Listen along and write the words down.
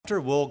chapter,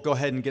 we'll go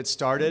ahead and get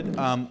started.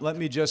 Let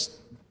me just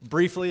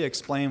briefly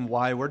explain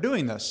why we're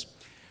doing this.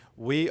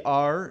 We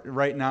are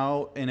right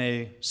now in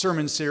a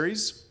sermon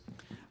series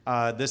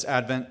this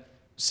Advent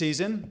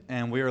season,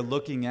 and we are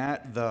looking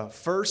at the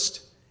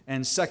first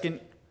and second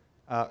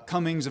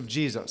comings of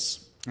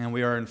Jesus. And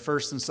we are in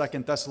 1st and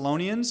 2nd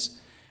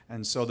Thessalonians,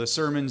 and so the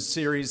sermon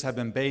series have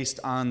been based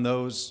on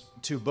those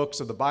two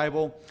books of the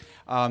Bible.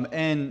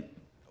 And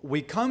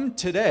we come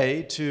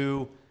today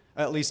to,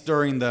 at least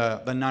during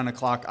the 9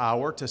 o'clock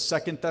hour, to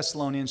 2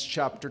 Thessalonians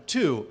chapter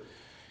 2.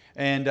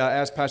 And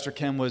as Pastor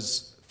Ken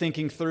was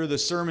thinking through the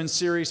sermon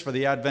series for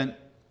the Advent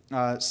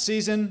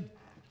season,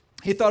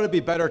 he thought it'd be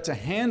better to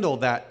handle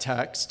that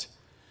text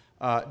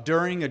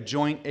during a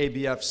joint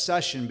ABF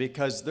session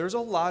because there's a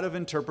lot of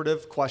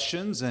interpretive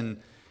questions and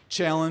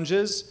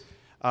challenges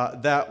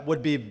that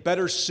would be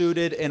better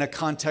suited in a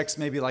context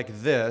maybe like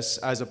this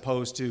as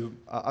opposed to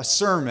a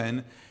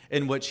sermon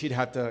in which he'd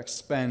have to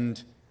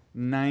spend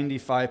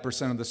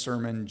 95% of the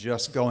sermon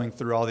just going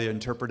through all the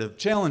interpretive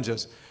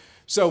challenges.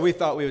 So we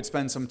thought we would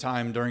spend some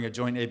time during a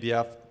joint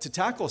ABF to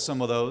tackle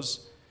some of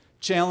those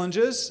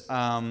challenges,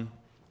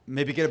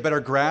 maybe get a better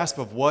grasp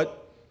of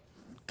what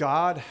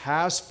God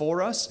has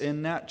for us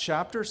in that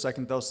chapter, 2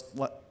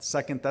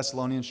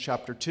 Thessalonians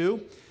chapter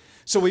 2.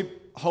 So we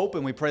hope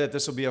and we pray that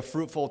this will be a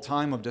fruitful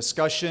time of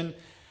discussion.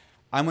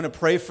 I'm going to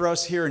pray for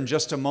us here in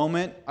just a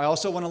moment. I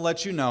also want to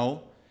let you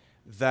know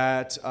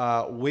that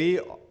we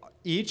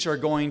each are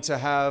going to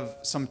have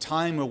some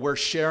time where we're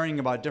sharing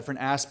about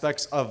different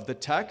aspects of the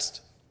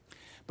text.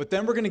 But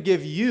then we're going to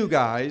give you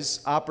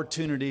guys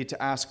opportunity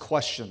to ask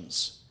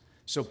questions.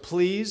 So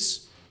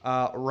please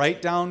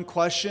write down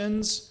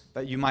questions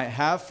that you might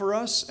have for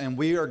us, and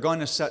we are going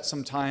to set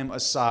some time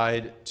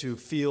aside to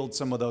field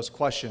some of those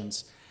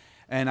questions.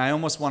 And I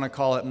almost want to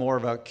call it more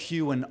of a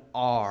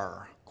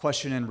Q&R,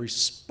 question and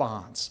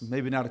response.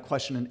 Maybe not a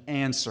question and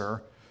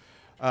answer,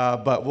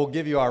 but we'll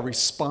give you our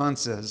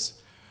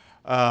responses.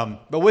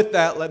 But with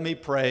that, let me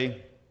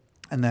pray,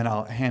 and then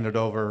I'll hand it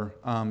over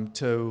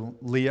to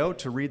Leo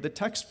to read the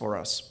text for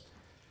us.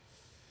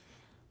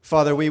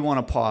 Father, we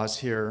want to pause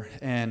here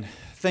and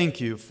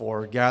thank you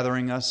for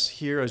gathering us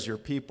here as your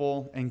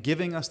people and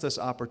giving us this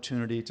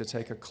opportunity to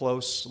take a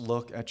close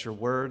look at your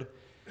word.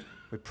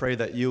 We pray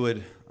that you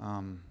would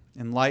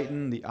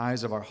enlighten the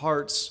eyes of our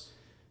hearts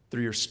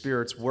through your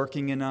Spirit's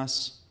working in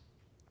us.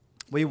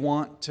 We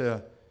want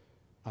to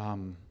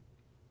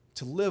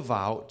live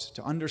out,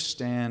 to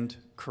understand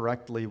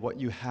correctly what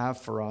you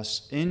have for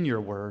us in your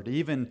word,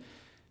 even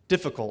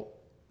difficult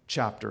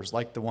chapters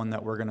like the one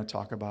that we're going to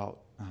talk about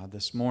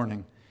this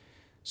morning.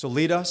 So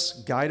lead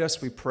us, guide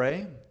us, we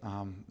pray.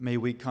 May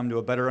we come to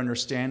a better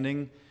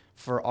understanding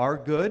for our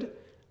good,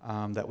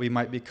 that we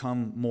might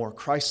become more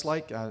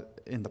Christ-like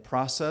in the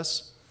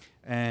process.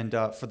 And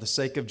for the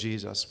sake of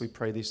Jesus, we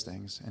pray these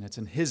things. And it's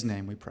in his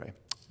name we pray.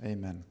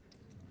 Amen.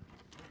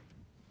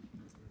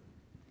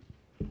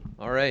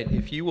 All right,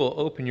 if you will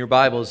open your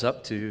Bibles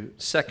up to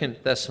 2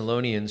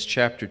 Thessalonians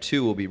chapter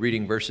 2, we'll be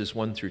reading verses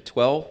 1 through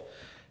 12.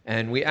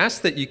 And we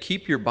ask that you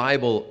keep your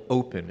Bible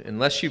open,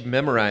 unless you've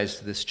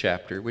memorized this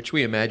chapter, which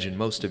we imagine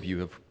most of you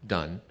have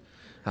done.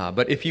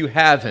 But if you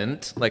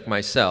haven't, like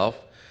myself,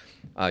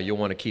 you'll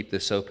want to keep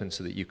this open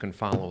so that you can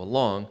follow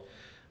along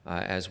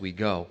as we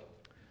go.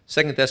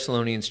 2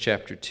 Thessalonians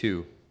chapter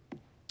 2.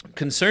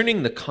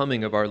 Concerning the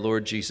coming of our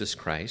Lord Jesus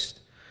Christ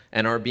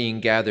and our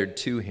being gathered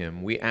to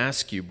him, we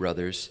ask you,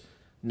 brothers,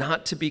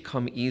 not to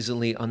become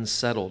easily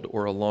unsettled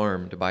or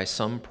alarmed by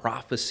some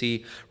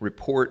prophecy,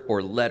 report,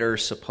 or letter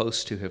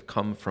supposed to have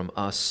come from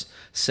us,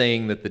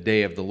 saying that the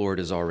day of the Lord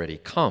is already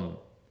come.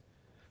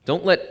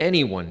 Don't let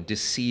anyone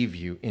deceive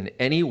you in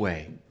any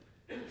way,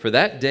 for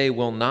that day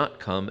will not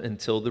come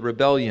until the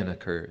rebellion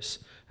occurs,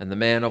 and the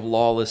man of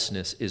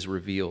lawlessness is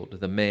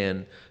revealed, the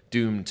man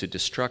doomed to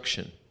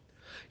destruction.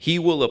 He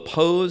will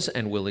oppose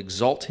and will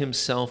exalt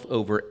himself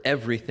over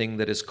everything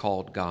that is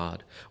called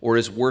God or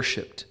is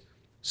worshipped,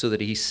 so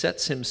that he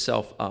sets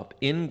himself up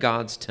in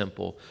God's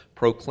temple,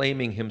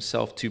 proclaiming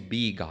himself to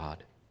be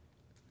God.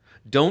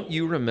 Don't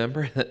you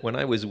remember that when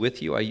I was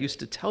with you, I used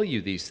to tell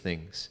you these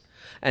things?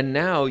 And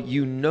now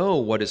you know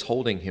what is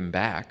holding him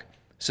back,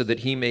 so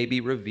that he may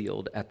be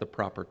revealed at the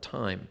proper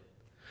time.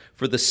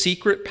 For the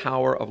secret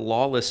power of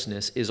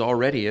lawlessness is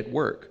already at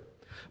work,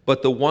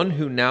 but the one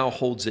who now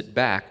holds it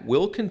back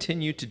will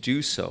continue to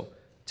do so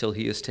till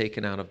he is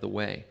taken out of the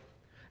way.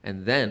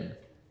 And then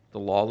the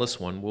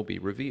lawless one will be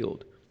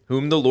revealed,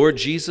 whom the Lord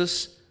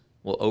Jesus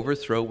will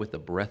overthrow with the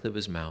breath of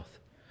his mouth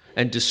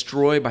and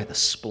destroy by the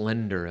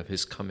splendor of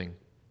his coming.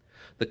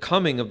 The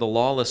coming of the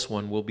lawless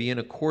one will be in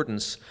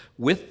accordance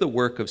with the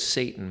work of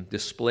Satan,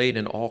 displayed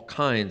in all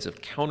kinds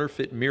of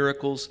counterfeit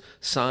miracles,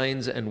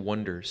 signs, and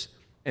wonders,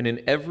 and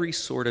in every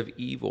sort of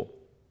evil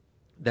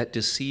that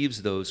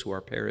deceives those who are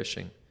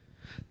perishing.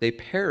 They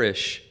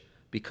perish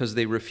because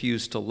they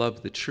refuse to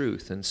love the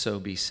truth and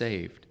so be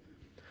saved.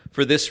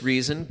 For this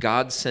reason,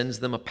 God sends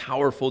them a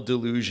powerful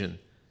delusion,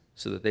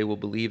 so that they will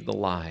believe the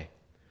lie,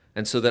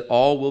 and so that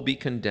all will be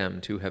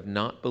condemned who have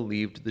not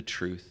believed the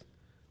truth,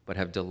 but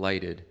have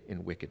delighted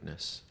in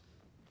wickedness.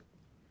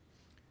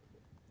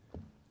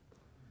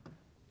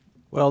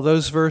 Well,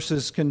 those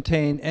verses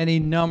contain any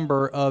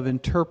number of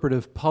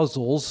interpretive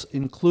puzzles,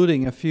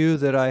 including a few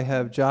that I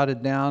have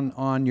jotted down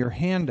on your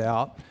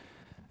handout.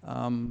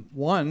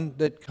 One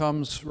that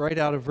comes right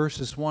out of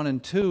verses 1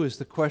 and 2 is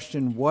the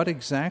question, what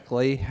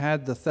exactly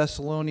had the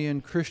Thessalonian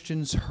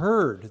Christians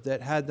heard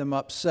that had them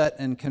upset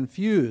and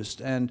confused,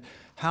 and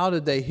how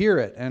did they hear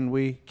it? And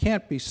we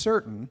can't be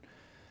certain.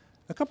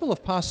 A couple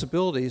of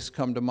possibilities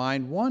come to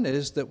mind. One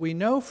is that we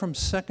know from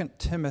 2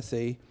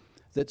 Timothy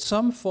that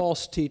some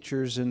false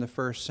teachers in the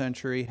first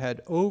century had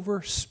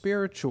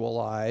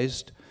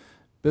over-spiritualized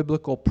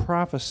biblical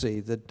prophecy,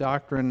 the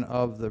doctrine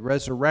of the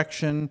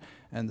resurrection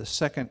and the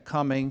second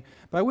coming,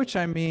 by which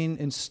I mean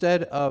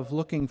instead of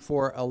looking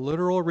for a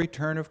literal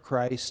return of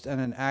Christ and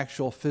an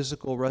actual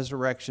physical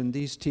resurrection,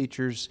 these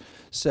teachers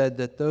said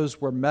that those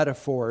were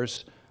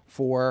metaphors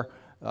for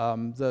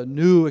the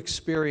new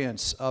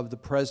experience of the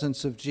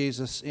presence of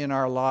Jesus in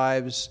our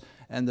lives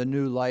and the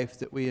new life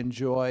that we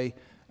enjoy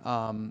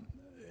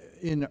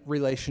in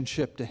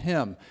relationship to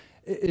Him.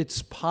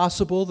 It's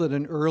possible that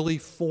an early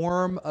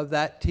form of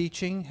that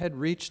teaching had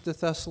reached the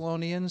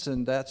Thessalonians,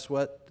 and that's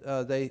what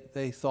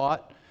they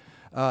thought.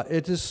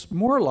 It is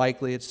more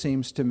likely, it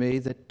seems to me,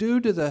 that due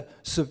to the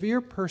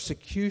severe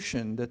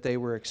persecution that they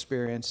were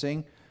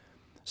experiencing,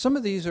 some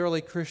of these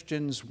early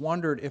Christians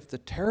wondered if the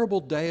terrible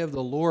day of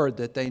the Lord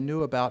that they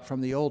knew about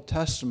from the Old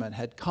Testament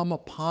had come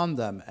upon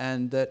them,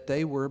 and that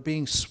they were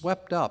being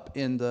swept up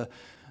in the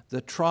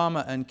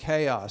trauma and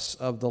chaos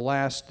of the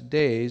last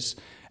days,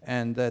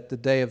 and that the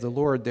day of the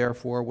Lord,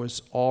 therefore,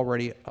 was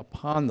already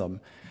upon them.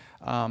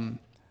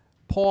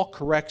 Paul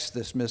corrects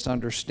this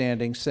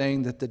misunderstanding,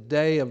 saying that the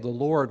day of the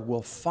Lord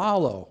will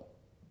follow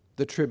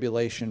the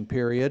tribulation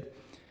period,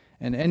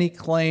 and any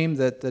claim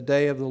that the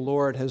day of the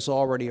Lord has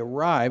already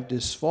arrived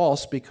is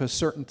false, because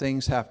certain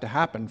things have to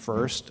happen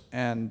first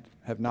and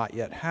have not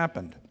yet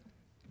happened.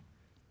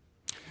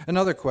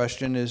 Another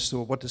question is,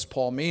 what does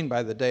Paul mean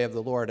by the day of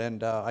the Lord?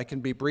 And I can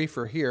be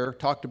briefer here.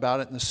 Talked about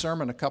it in the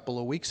sermon a couple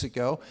of weeks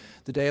ago.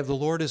 The day of the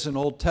Lord is an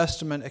Old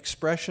Testament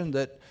expression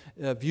that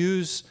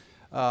views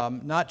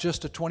not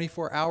just a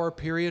 24-hour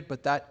period,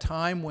 but that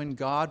time when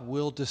God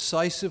will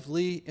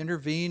decisively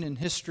intervene in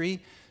history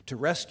to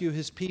rescue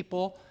His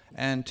people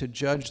and to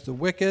judge the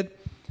wicked.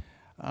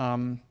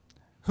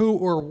 Who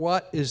or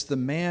what is the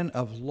man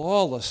of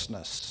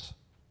lawlessness?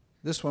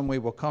 This one we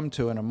will come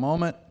to in a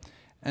moment.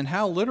 And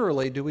how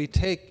literally do we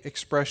take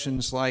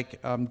expressions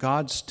like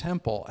God's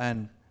temple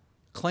and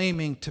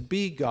claiming to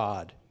be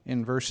God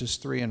in verses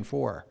 3 and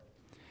 4?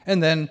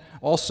 And then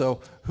also,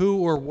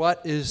 who or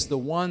what is the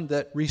one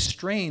that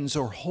restrains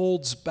or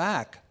holds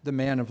back the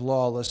man of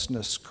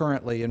lawlessness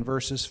currently in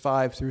verses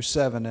 5 through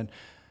 7? And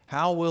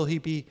how will he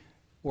be,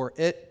 or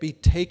it be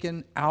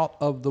taken out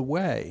of the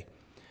way?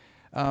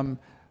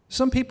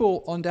 Some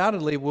people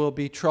undoubtedly will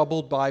be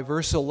troubled by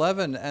verse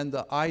 11 and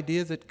the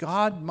idea that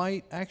God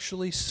might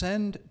actually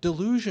send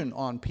delusion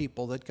on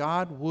people, that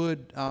God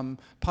would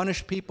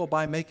punish people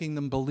by making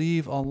them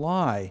believe a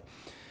lie.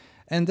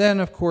 And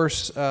then, of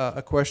course,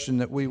 a question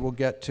that we will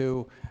get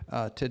to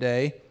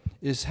today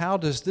is, how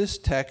does this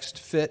text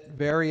fit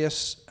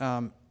various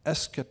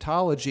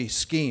eschatology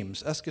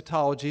schemes?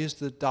 Eschatology is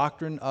the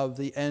doctrine of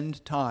the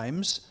end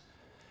times,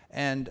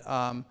 and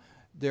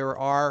there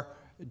are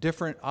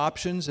different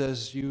options,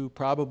 as you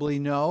probably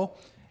know,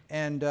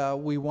 and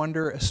we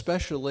wonder,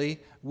 especially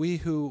we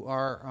who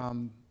are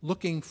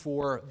looking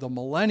for the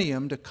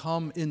millennium to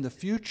come in the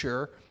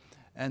future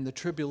and the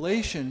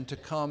tribulation to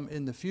come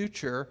in the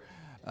future,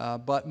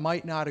 but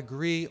might not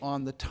agree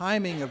on the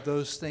timing of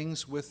those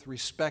things with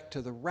respect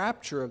to the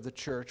rapture of the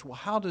church. Well,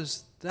 how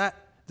does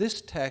this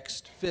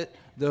text fit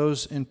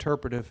those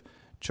interpretive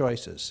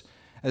choices?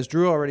 As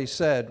Drew already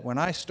said, when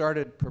I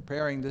started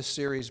preparing this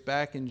series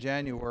back in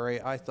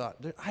January, I thought,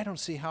 I don't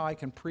see how I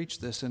can preach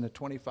this in a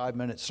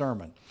 25-minute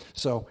sermon.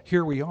 So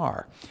here we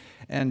are.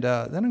 And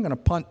then I'm going to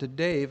punt to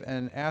Dave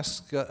and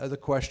ask the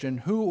question,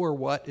 who or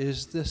what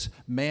is this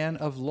man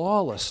of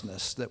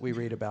lawlessness that we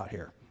read about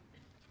here?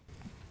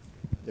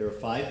 There are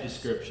 5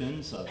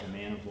 descriptions of the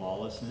man of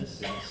lawlessness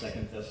in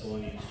 2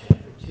 Thessalonians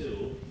chapter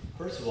 2.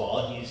 First of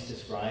all, he's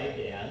described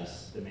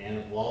as the man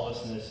of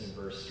lawlessness in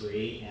verse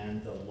 3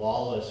 and the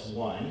lawless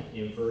one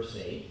in verse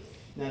 8.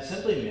 Now, it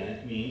simply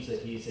means that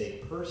he's a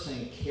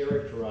person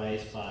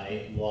characterized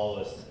by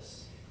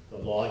lawlessness. The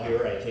law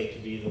here I take to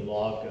be the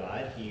law of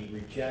God. He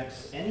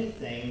rejects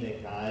anything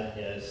that God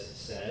has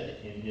said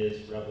in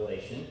His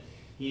revelation.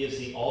 He is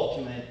the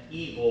ultimate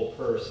evil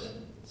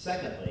person.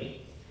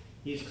 Secondly,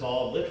 he's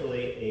called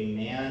literally a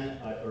man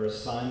or a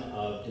son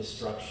of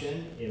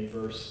destruction in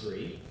verse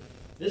 3.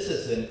 This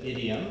is an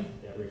idiom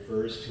that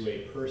refers to a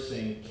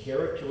person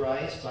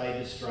characterized by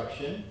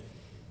destruction.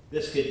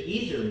 This could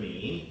either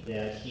mean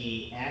that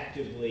he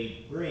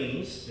actively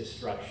brings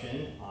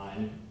destruction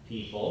on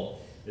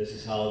people. This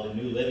is how the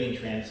New Living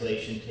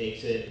Translation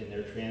takes it in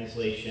their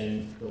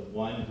translation, the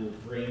one who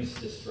brings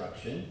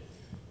destruction.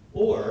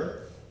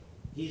 Or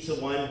he's the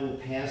one who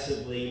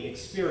passively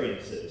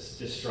experiences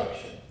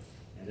destruction.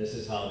 And this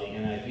is how the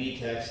NIV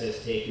text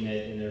has taken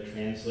it in their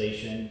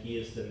translation. He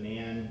is the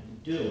man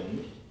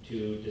doomed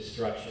to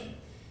destruction.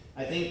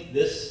 I think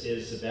this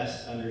is the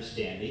best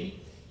understanding.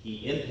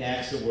 He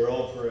impacts the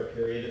world for a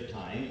period of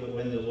time, but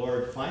when the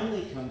Lord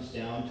finally comes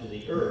down to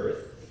the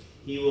earth,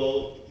 he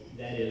will,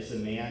 that is, the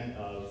man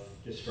of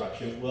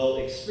destruction, will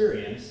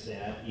experience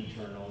that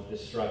eternal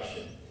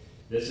destruction.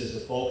 This is the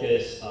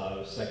focus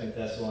of 2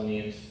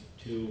 Thessalonians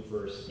 2,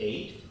 verse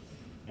 8.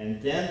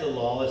 And then the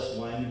lawless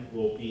one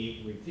will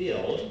be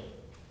revealed,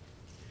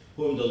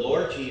 whom the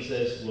Lord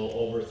Jesus will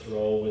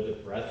overthrow with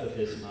the breath of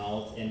his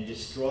mouth and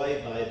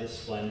destroy by the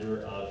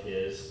splendor of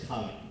his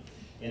coming.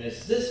 And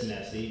it's this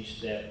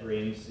message that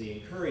brings the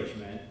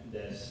encouragement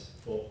that's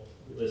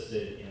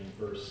listed in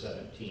verse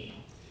 17.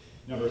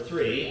 Number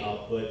 3,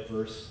 I'll put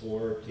verse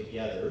 4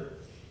 together.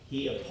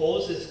 He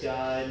opposes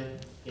God,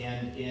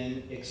 and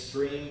in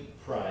extreme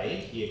pride,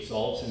 he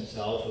exalts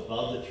himself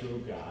above the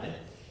true God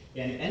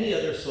and any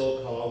other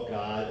so-called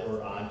God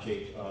or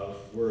object of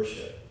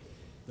worship.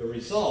 The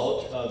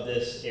result of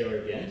this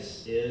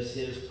arrogance is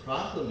his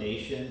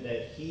proclamation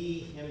that he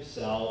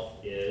himself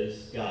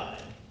is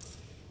God.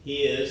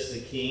 He is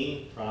the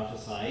king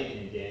prophesied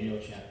in Daniel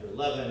chapter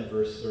 11,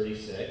 verse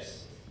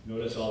 36.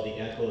 Notice all the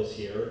echoes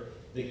here.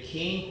 The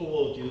king who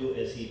will do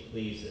as he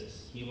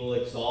pleases. He will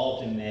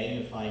exalt and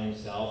magnify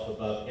himself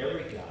above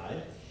every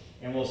god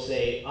and will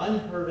say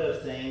unheard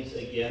of things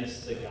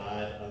against the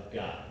God of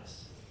gods.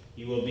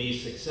 He will be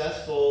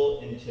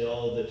successful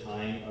until the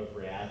time of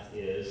wrath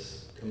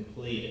is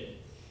completed.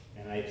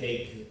 And I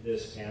take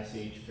this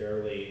passage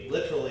fairly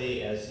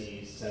literally as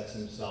he sets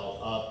himself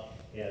up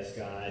as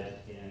God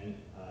in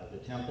the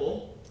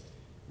temple.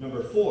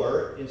 Number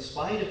 4, in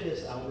spite of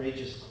his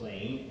outrageous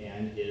claim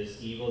and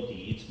his evil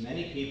deeds,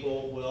 many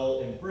people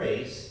will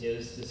embrace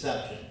his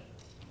deception.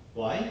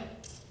 Why?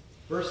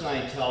 Verse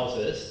 9 tells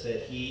us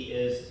that he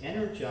is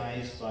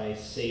energized by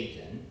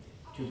Satan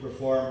to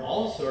perform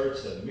all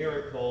sorts of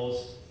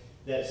miracles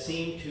that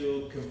seem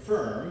to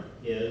confirm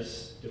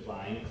his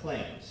divine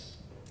claims.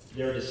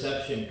 Their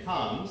deception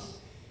comes,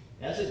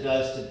 as it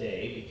does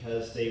today,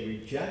 because they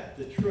reject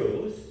the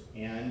truth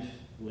and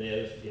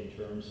live in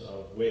terms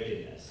of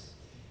wickedness.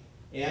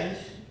 And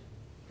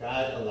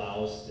God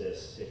allows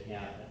this to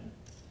happen.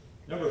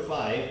 Number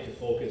 5, to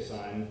focus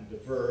on the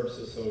verbs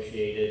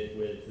associated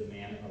with the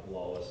man of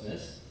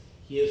lawlessness.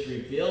 He is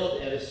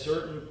revealed at a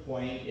certain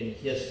point in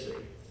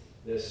history.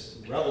 This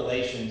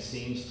revelation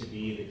seems to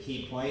be the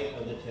key point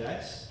of the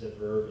text. The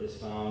verb is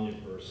found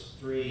in verse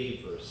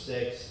 3, verse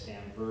 6,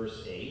 and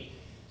verse 8.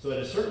 So at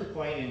a certain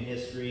point in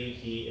history,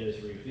 he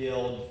is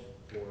revealed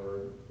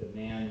for the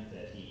man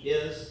that he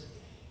is.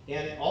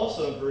 And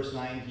also in verse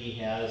 9, he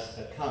has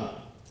a coming.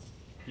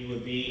 He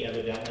would be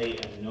evidently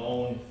a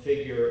known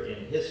figure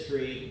in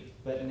history,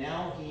 but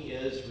now he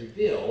is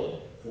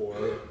revealed for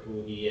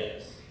who he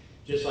is.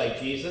 Just like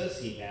Jesus,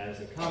 he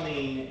has a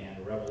coming and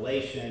a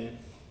revelation.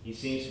 He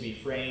seems to be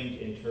framed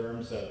in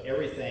terms of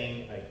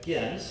everything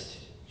against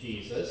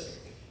Jesus.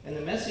 And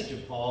the message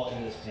of Paul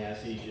in this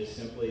passage is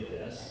simply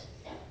this: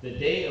 the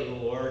day of the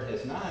Lord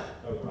has not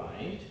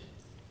arrived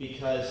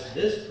because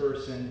this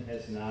person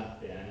has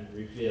not been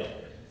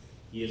revealed.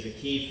 He is a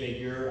key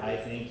figure, I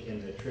think,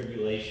 in the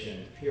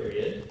tribulation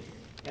period.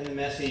 And the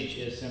message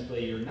is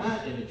simply, you're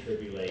not in the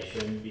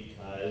tribulation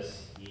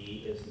because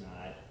he is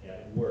not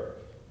at work.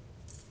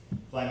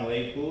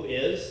 Finally, who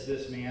is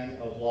this man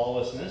of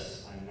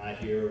lawlessness? I'm not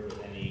here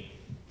with any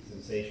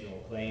sensational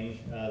claim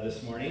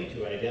this morning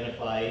to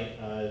identify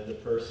the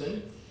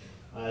person.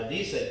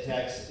 These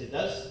texts, it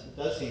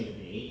does seem to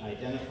me,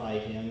 identify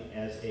him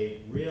as a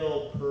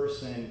real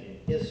person in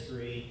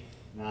history,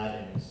 not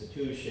an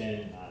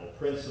institution, not a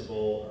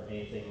principle, or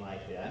anything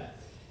like that.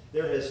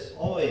 There have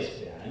always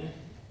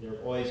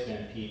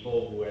been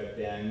people who have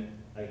been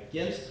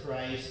against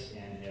Christ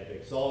and have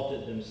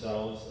exalted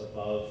themselves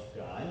above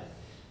God.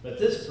 But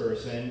this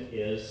person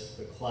is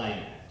the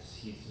climax.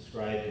 He's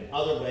described in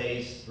other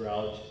ways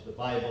throughout the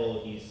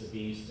Bible. He's the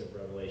beast of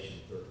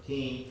Revelation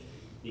 13,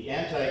 the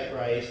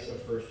Antichrist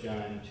of 1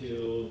 John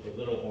 2, the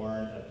little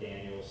horn of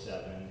Daniel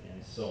 7,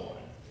 and so on.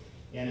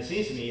 And it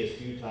seems to me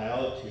it's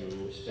futile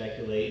to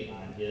speculate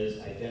on his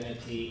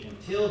identity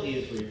until he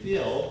is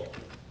revealed,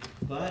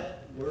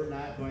 but we're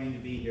not going to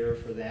be here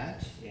for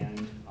that,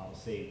 and I'll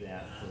save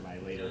that for my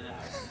later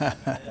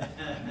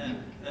comment.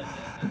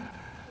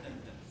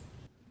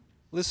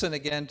 Listen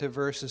again to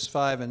verses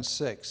 5 and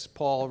 6.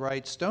 Paul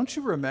writes, "Don't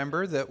you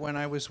remember that when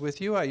I was with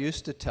you, I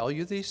used to tell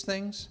you these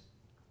things?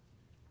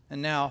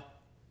 And now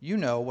you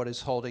know what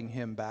is holding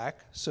him back,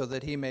 so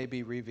that he may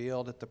be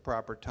revealed at the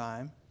proper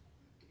time."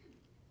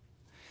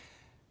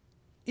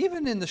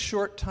 Even in the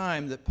short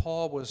time that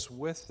Paul was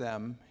with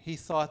them, he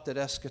thought that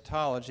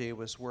eschatology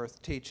was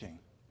worth teaching.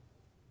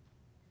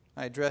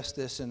 I addressed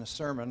this in a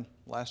sermon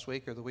last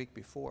week or the week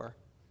before,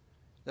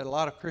 that a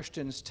lot of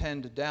Christians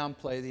tend to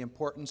downplay the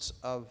importance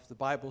of the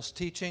Bible's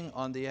teaching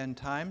on the end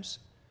times,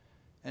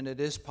 and it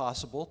is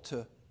possible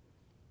to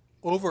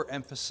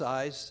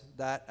overemphasize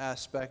that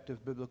aspect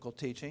of biblical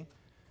teaching,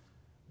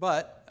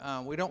 but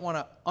we don't want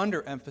to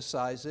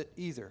underemphasize it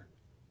either.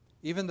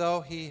 Even though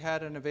he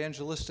had an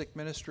evangelistic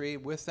ministry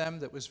with them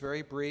that was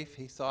very brief,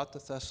 he thought the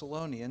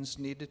Thessalonians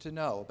needed to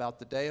know about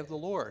the day of the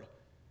Lord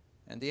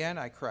and the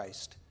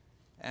Antichrist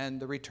and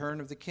the return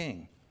of the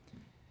King.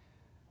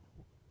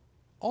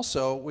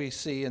 Also, we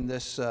see in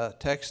this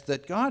text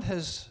that God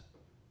has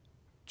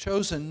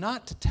chosen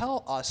not to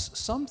tell us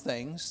some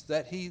things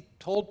that he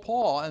told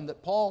Paul and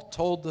that Paul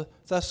told the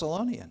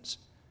Thessalonians.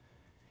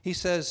 He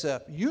says,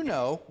 you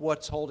know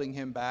what's holding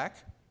him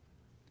back.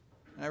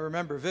 And I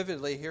remember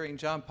vividly hearing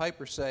John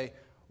Piper say,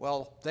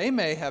 well, they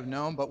may have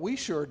known, but we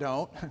sure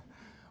don't.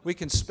 We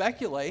can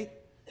speculate,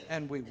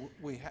 and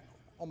we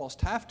almost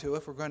have to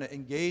if we're going to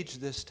engage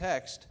this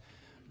text.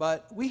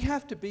 But we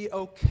have to be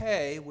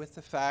okay with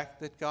the fact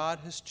that God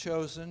has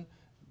chosen,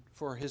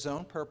 for his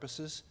own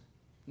purposes,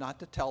 not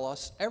to tell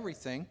us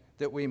everything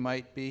that we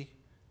might be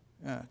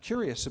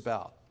curious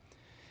about.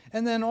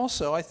 And then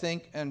also, I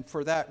think, and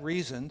for that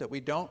reason, that we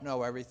don't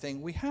know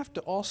everything, we have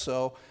to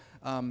also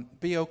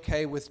be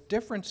okay with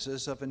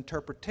differences of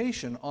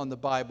interpretation on the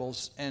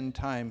Bible's end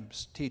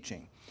times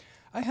teaching.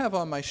 I have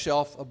on my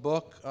shelf a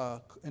book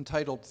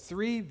entitled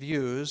 3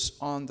 Views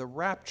on the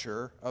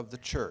Rapture of the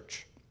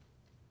Church.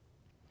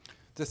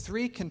 The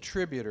 3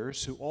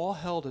 contributors, who all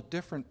held a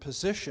different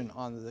position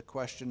on the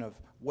question of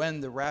when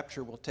the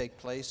rapture will take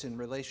place in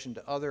relation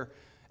to other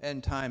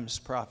end times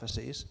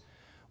prophecies,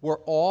 were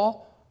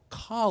all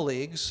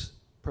colleagues,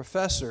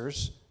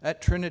 professors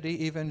at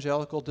Trinity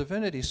Evangelical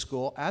Divinity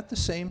School at the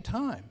same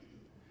time.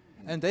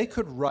 And they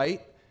could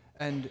write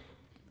and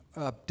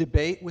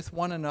debate with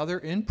one another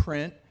in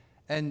print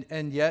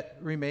and yet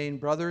remain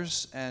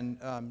brothers and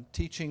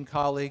teaching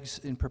colleagues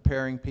in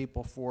preparing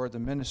people for the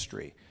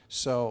ministry.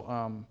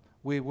 So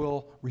we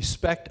will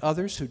respect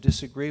others who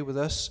disagree with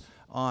us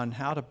on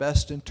how to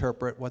best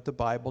interpret what the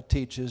Bible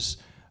teaches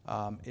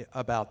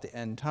about the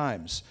end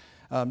times.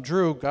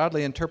 Drew,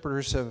 godly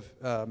interpreters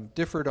have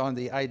differed on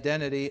the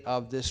identity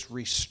of this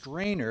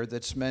restrainer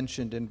that's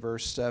mentioned in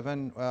verse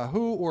 7.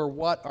 Who or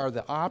what are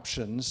the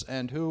options,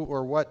 and who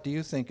or what do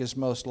you think is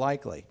most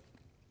likely?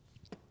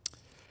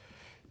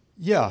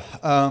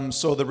 Yeah,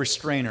 so the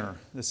restrainer,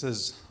 this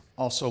is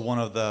also one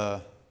of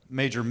the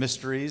major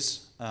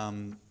mysteries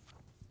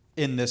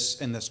in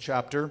this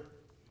chapter.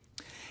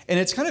 And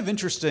it's kind of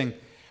interesting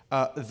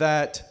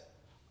that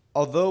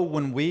although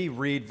when we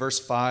read verse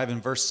 5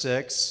 and verse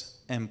 6,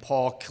 and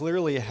Paul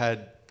clearly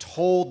had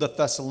told the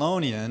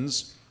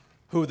Thessalonians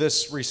who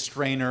this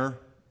restrainer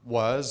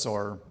was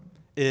or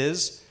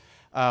is,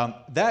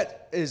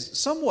 that is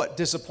somewhat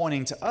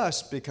disappointing to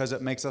us because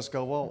it makes us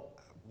go, well,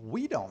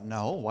 we don't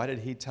know. Why did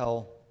he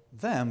tell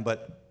them,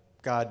 but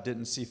God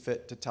didn't see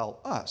fit to tell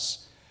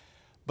us?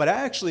 But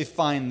I actually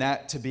find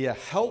that to be a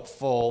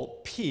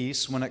helpful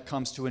piece when it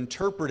comes to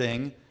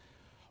interpreting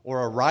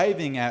or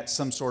arriving at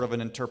some sort of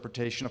an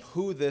interpretation of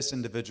who this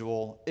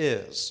individual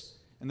is.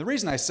 And the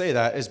reason I say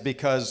that is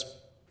because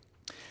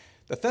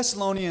the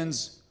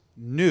Thessalonians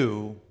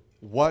knew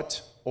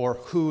what or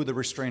who the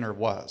restrainer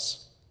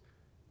was.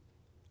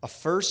 A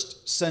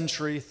first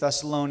century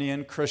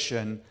Thessalonian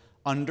Christian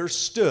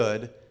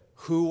understood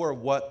who or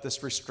what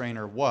this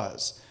restrainer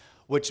was,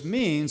 which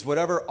means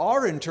whatever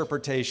our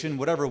interpretation,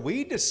 whatever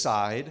we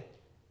decide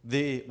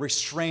the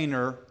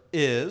restrainer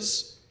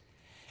is,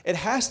 it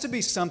has to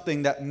be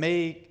something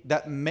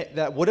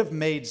that would have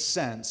made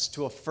sense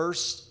to a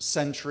first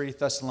century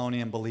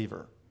Thessalonian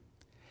believer.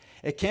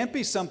 It can't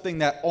be something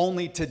that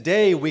only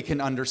today we can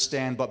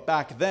understand, but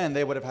back then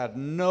they would have had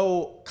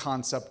no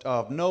concept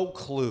of, no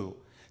clue.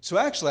 So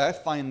actually I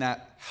find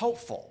that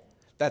helpful,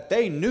 that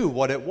they knew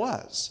what it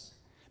was,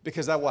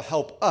 because that will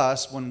help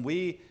us when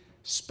we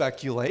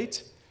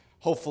speculate,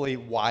 hopefully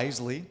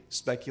wisely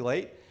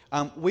speculate.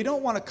 We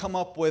don't want to come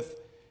up with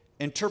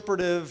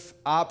interpretive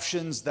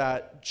options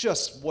that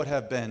just would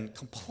have been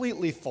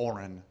completely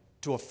foreign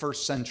to a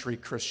first century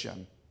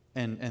Christian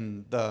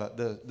in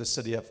the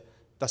city of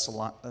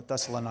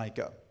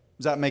Thessalonica.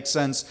 Does that make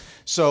sense?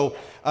 So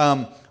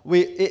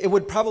it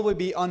would probably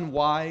be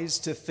unwise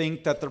to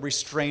think that the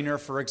restrainer,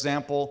 for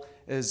example,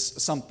 is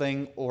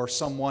something or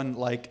someone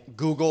like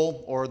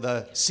Google or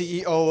the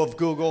CEO of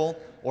Google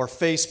or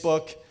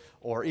Facebook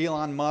or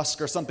Elon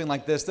Musk or something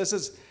like this. This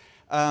is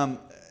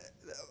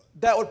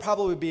that would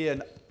probably be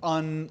an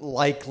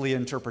unlikely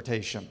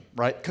interpretation,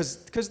 right?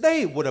 Because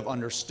they would have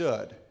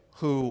understood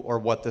who or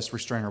what this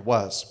restrainer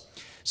was.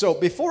 So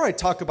before I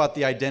talk about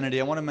the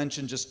identity, I want to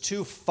mention just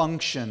 2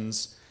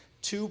 functions,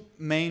 2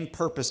 main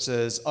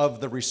purposes of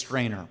the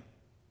restrainer.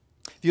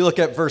 If you look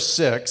at verse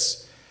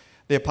 6,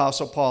 the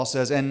Apostle Paul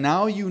says, "And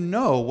now you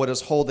know what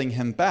is holding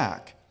him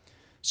back,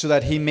 so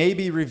that he may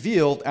be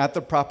revealed at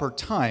the proper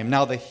time."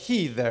 Now the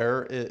he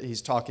there,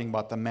 he's talking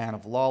about the man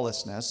of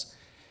lawlessness.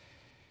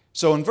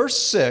 So in verse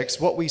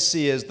 6, what we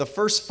see is the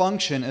first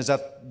function is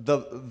that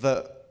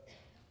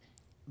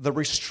the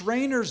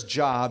restrainer's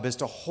job is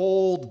to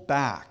hold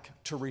back,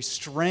 to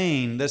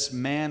restrain this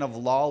man of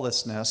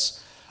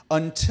lawlessness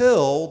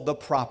until the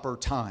proper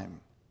time.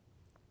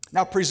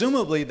 Now,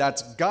 presumably,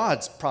 that's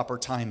God's proper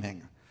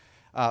timing.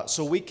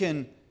 So we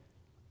can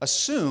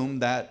assume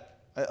that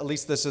at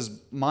least this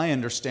is my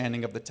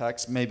understanding of the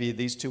text. Maybe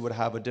these two would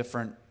have a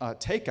different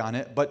take on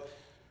it. But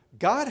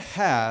God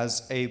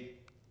has a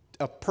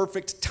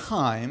perfect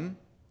time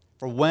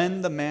for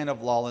when the man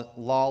of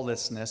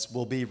lawlessness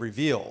will be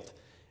revealed.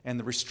 And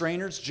the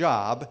restrainer's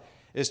job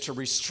is to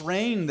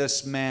restrain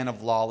this man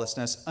of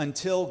lawlessness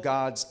until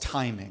God's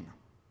timing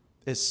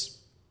has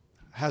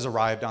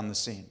arrived on the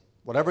scene.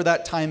 Whatever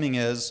that timing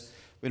is,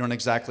 we don't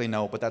exactly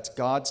know, but that's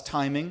God's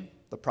timing,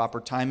 the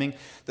proper timing.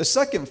 The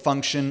second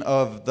function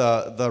of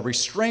the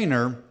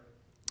restrainer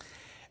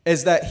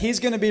is that he's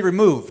going to be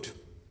removed.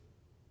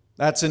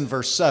 That's in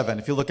verse 7.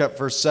 If you look at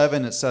verse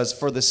 7, it says,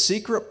 "For the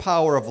secret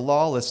power of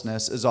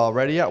lawlessness is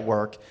already at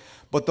work,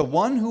 but the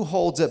one who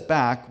holds it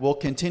back will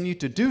continue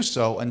to do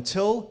so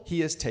until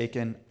he is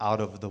taken out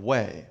of the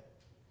way."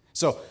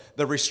 So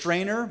the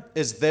restrainer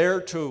is there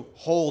to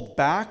hold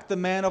back the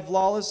man of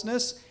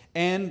lawlessness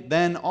and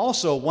then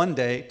also one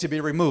day to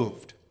be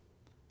removed.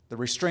 The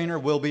restrainer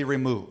will be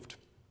removed.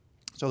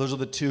 So those are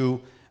the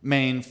two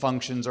main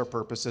functions or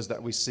purposes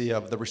that we see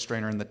of the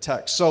restrainer in the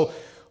text. So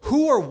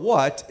who or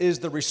what is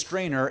the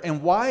restrainer,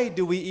 and why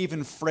do we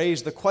even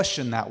phrase the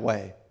question that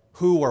way?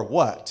 Who or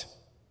what?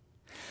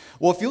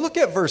 Well, if you look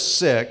at verse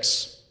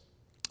 6,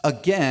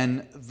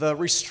 again, the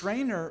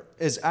restrainer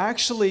is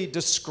actually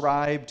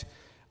described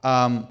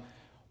by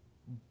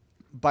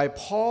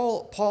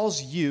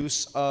Paul's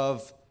use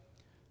of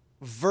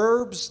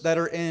verbs that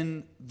are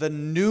in the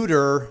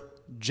neuter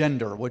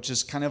gender, which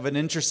is kind of an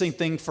interesting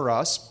thing for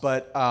us,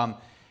 but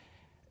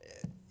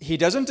he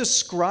doesn't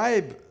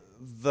describe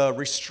the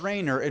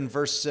restrainer in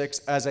verse 6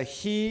 as a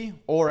he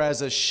or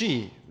as a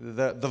she.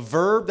 The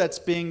verb that's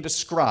being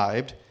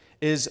described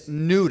is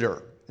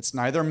neuter. It's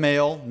neither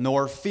male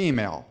nor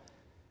female.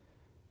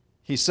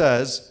 He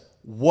says,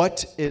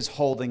 "What is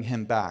holding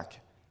him back?"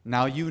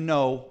 Now you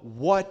know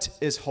what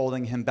is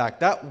holding him back.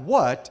 That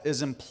what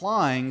is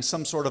implying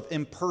some sort of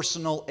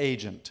impersonal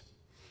agent.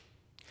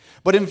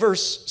 But in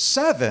verse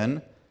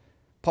 7,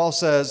 Paul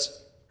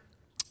says,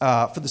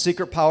 "For the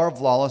secret power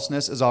of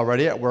lawlessness is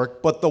already at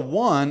work, but the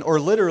one," or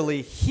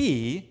literally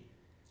he,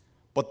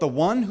 "but the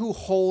one who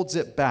holds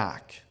it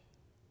back."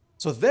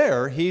 So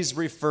there he's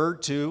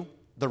referred to,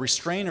 the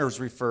restrainer is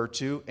referred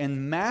to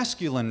in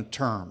masculine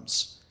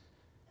terms.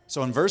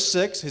 So in verse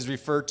 6, he's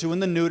referred to in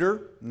the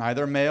neuter,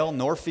 neither male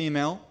nor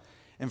female.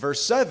 In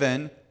verse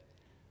 7,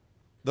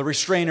 the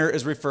restrainer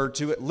is referred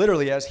to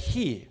literally as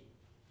he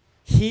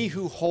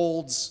who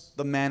holds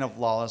the man of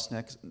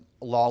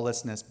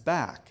lawlessness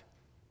back.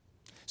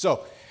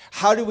 So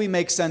how do we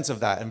make sense of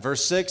that? In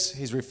verse 6,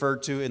 he's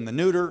referred to in the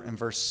neuter. In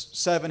verse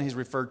 7, he's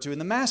referred to in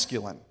the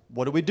masculine.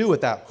 What do we do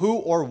with that? Who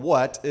or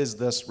what is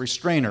this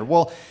restrainer?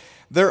 Well,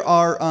 there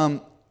are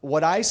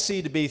what I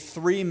see to be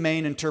three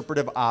main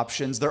interpretive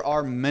options. There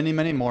are many,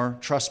 many more.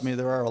 Trust me,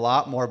 there are a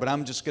lot more, but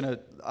I'm just going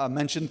to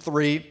mention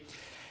three.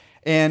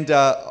 And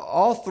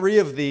all three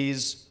of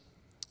these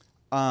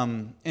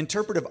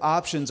interpretive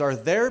options are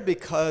there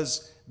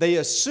because they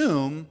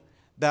assume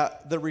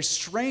that the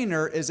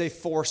restrainer is a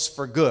force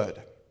for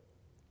good.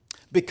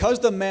 Because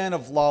the man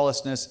of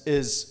lawlessness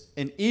is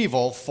an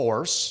evil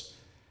force,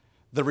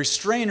 the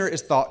restrainer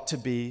is thought to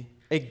be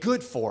a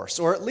good force,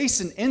 or at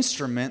least an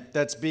instrument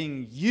that's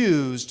being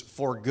used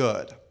for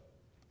good.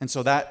 And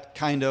so that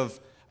kind of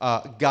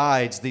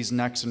guides these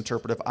next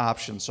interpretive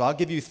options. So I'll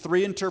give you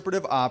three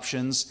interpretive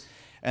options,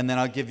 and then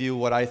I'll give you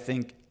what I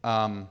think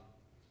a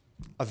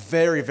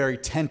very, very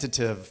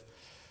tentative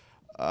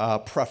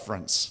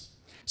preference.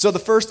 So the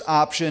first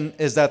option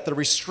is that the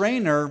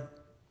restrainer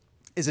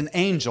is an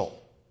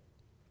angel.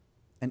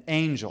 An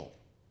angel.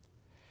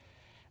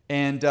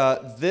 And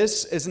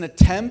this is an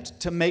attempt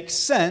to make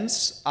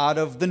sense out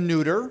of the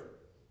neuter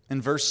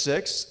in verse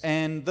 6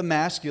 and the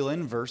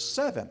masculine verse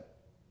 7,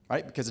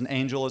 right? Because an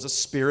angel is a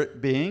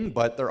spirit being,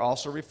 but they're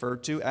also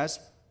referred to as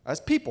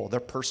people.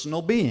 They're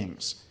personal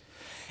beings.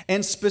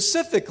 And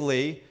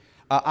specifically,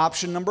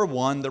 option number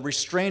 1, the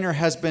restrainer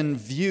has been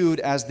viewed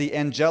as the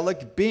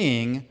angelic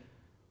being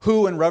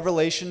who, in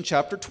Revelation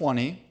chapter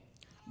 20,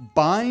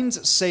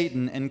 binds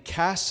Satan and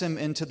casts him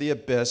into the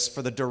abyss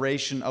for the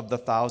duration of the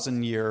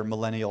 1,000-year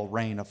millennial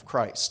reign of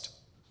Christ.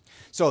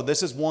 So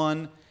this is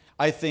one,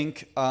 I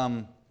think,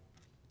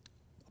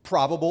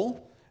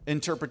 probable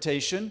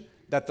interpretation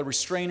that the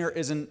restrainer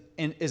is an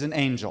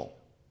angel.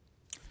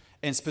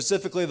 And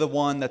specifically the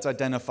one that's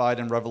identified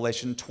in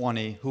Revelation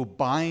 20, who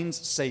binds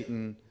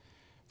Satan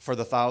for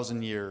the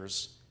 1,000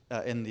 years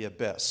in the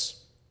abyss.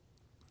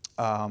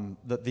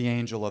 The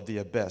angel of the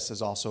abyss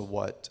is also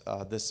what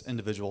this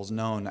individual is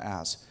known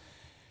as.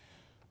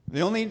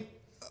 There's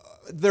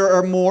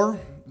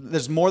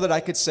more that I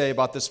could say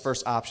about this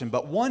first option,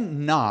 but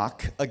one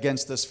knock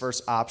against this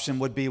first option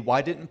would be,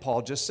 why didn't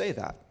Paul just say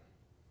that?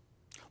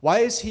 Why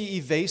is he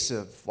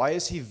evasive? Why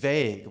is he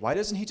vague? Why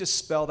doesn't he just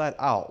spell that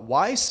out?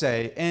 Why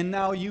say, "and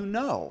now you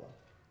know"?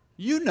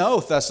 You know,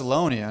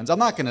 Thessalonians. I'm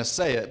not going to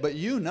say it, but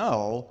you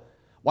know.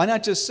 Why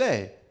not just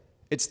say,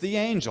 it's the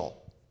angel?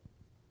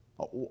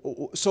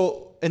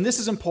 So, and this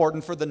is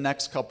important for the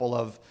next couple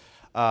of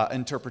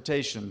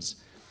interpretations.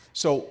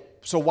 So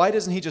So why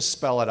doesn't he just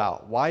spell it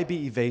out? Why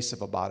be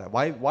evasive about it?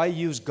 Why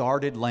use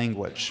guarded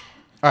language?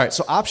 All right,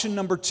 so option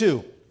number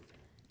 2,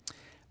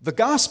 the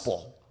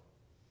gospel.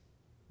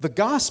 The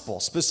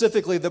gospel,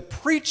 specifically the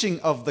preaching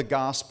of the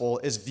gospel,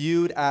 is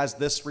viewed as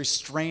this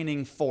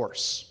restraining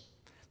force,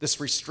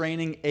 this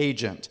restraining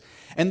agent.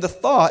 And the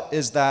thought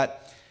is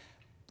that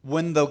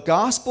when the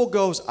gospel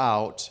goes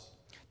out,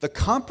 the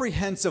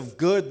comprehensive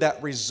good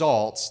that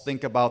results,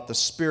 think about the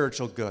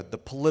spiritual good, the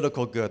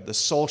political good, the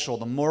social,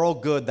 the moral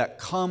good that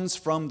comes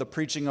from the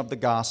preaching of the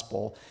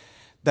gospel,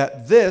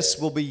 that this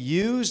will be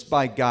used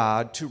by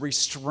God to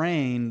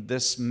restrain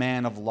this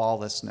man of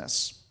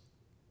lawlessness.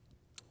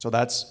 So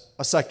that's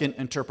a second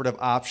interpretive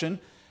option.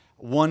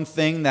 One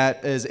thing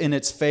that is in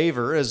its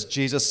favor, as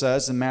Jesus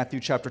says in Matthew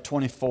chapter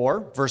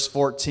 24, verse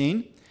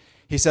 14,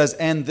 he says,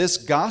 "And this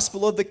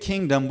gospel of the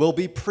kingdom will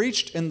be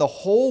preached in the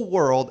whole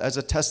world as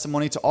a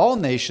testimony to all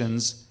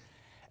nations,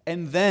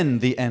 and then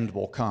the end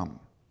will come."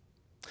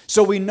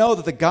 So we know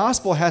that the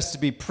gospel has to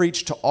be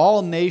preached to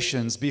all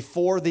nations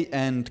before the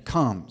end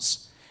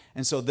comes.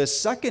 And so this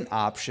second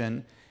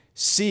option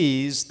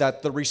sees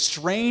that the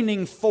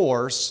restraining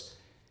force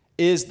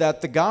is that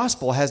the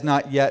gospel has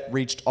not yet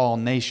reached all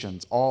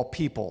nations, all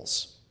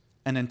peoples.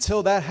 And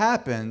until that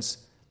happens,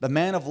 the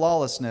man of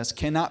lawlessness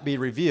cannot be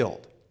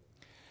revealed.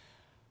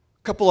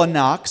 A couple of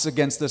knocks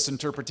against this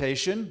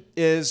interpretation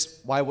is,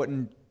 why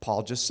wouldn't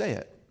Paul just say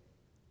it?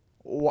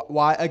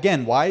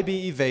 Why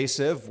be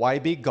evasive? Why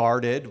be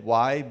guarded?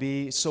 Why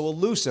be so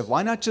elusive?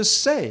 Why not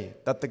just say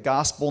that the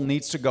gospel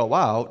needs to go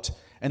out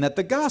and that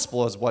the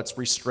gospel is what's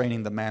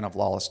restraining the man of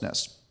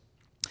lawlessness?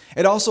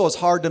 It also is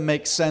hard to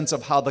make sense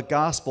of how the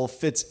gospel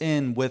fits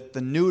in with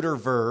the neuter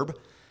verb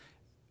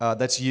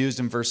that's used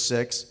in verse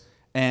 6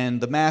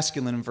 and the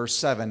masculine in verse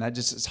 7.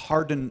 It's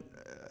hard to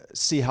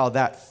see how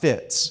that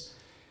fits.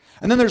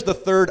 And then there's the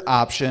third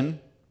option,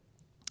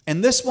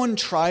 and this one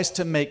tries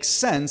to make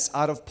sense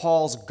out of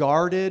Paul's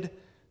guarded,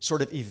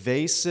 sort of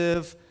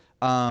evasive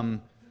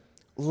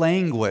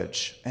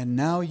language. And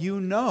now you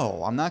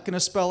know, I'm not going to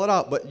spell it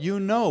out, but you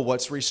know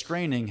what's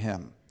restraining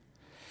him.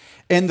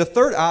 And the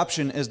third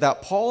option is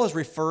that Paul is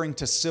referring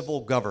to civil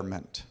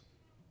government.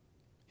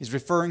 He's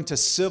referring to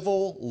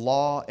civil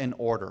law and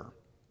order.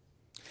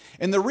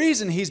 And the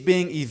reason he's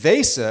being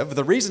evasive,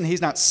 the reason he's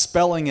not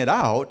spelling it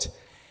out,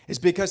 is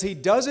because he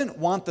doesn't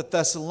want the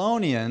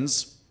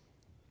Thessalonians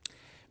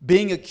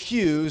being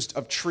accused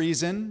of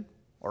treason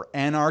or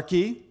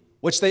anarchy,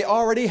 which they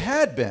already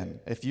had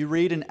been. If you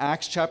read in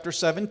Acts chapter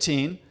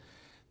 17,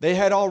 they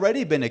had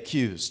already been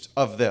accused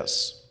of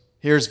this.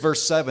 Here's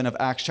verse 7 of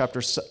Acts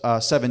chapter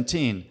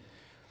 17.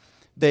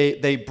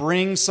 They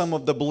bring some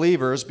of the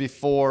believers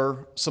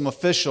before some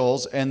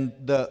officials, and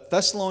the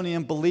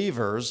Thessalonian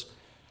believers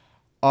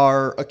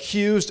are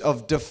accused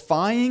of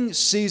defying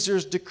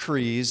Caesar's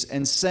decrees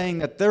and saying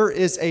that there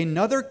is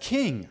another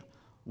king,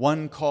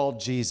 one called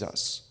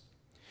Jesus.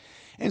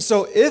 And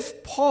so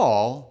if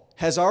Paul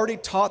has already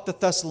taught the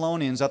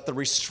Thessalonians that the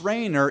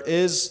restrainer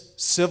is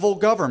civil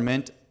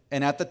government,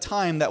 and at the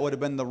time that would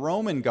have been the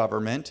Roman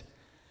government,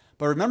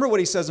 but remember what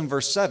he says in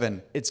verse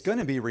 7, it's going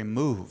to be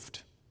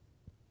removed.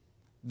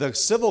 The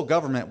civil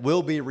government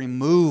will be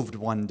removed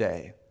one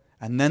day,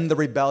 and then the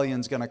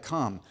rebellion's going to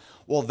come.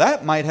 Well,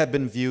 that might have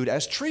been viewed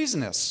as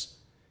treasonous.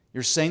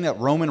 You're saying that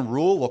Roman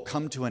rule will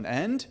come to an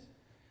end,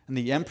 and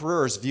the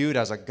emperor is viewed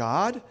as a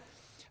god?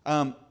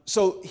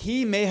 So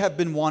he may have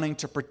been wanting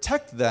to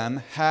protect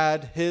them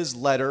had his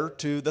letter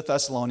to the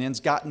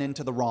Thessalonians gotten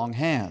into the wrong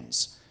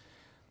hands.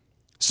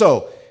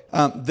 So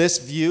this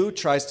view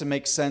tries to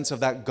make sense of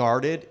that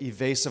guarded,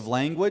 evasive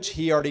language.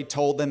 He already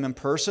told them in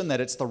person that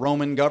it's the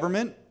Roman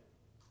government,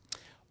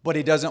 but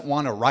he doesn't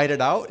want to write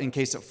it out in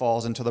case it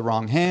falls into the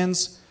wrong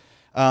hands.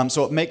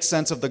 So it makes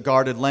sense of the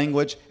guarded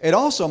language. It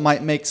also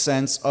might make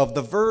sense of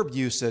the verb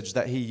usage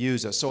that he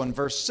uses. So in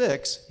verse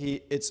 6,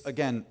 it's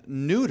again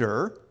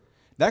neuter.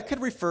 That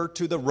could refer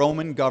to the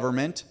Roman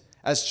government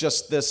as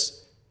just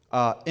this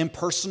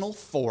impersonal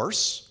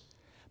force.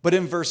 But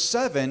in verse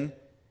 7,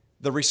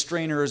 the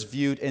restrainer is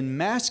viewed in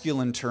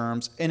masculine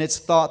terms, and it's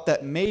thought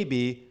that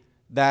maybe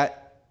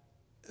that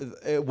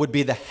it would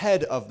be the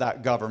head of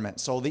that government,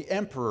 so the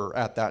emperor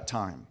at that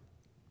time.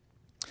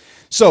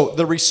 So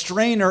the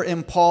restrainer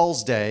in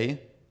Paul's day,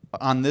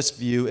 on this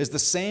view, is the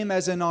same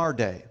as in our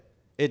day.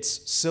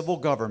 It's civil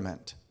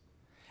government.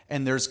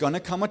 And there's going to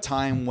come a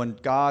time when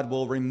God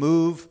will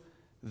remove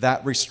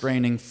that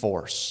restraining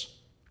force.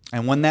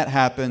 And when that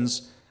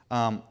happens,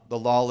 the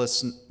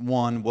lawless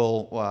one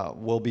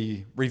will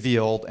be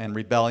revealed, and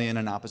rebellion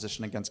and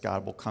opposition against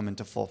God will come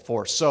into full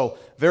force. So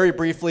very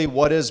briefly,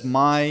 what is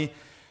my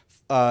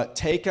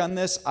take on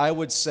this? I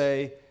would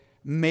say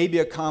maybe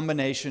a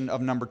combination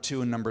of number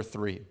 2 and number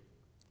 3.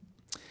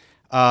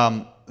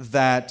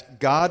 That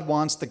God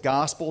wants the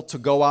gospel to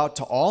go out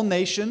to all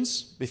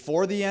nations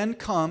before the end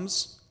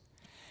comes.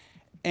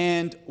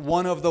 And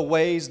one of the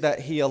ways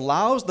that he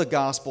allows the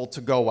gospel to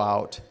go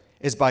out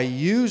is by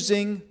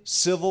using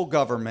civil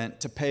government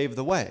to pave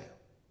the way.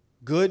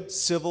 Good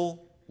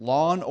civil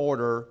law and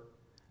order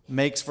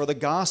makes for the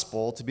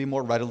gospel to be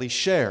more readily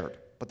shared.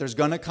 But there's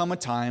going to come a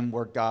time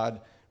where God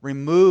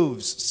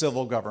removes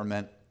civil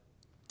government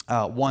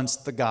once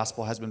the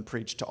gospel has been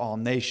preached to all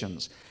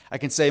nations. I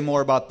can say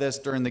more about this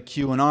during the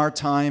Q&R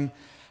time,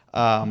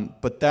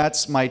 but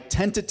that's my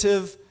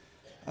tentative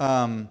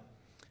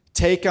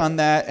take on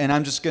that. And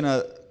I'm just going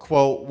to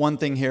quote one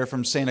thing here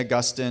from St.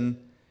 Augustine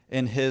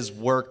in his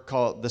work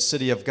called The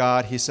City of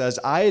God. He says,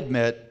 "I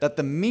admit that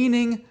the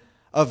meaning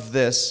of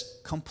this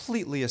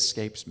completely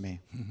escapes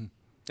me."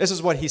 This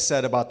is what he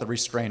said about the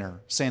restrainer,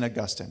 St.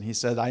 Augustine. He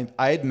said,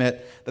 I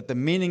admit that the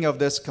meaning of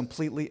this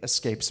completely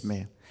escapes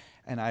me.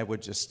 And I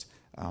would just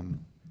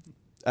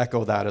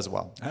echo that as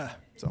well.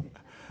 So,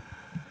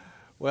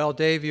 Well,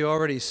 Dave, you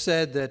already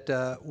said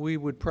that we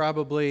would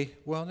probably,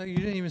 well, no, you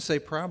didn't even say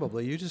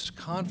probably. You just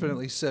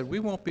confidently said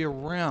we won't be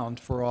around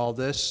for all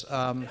this.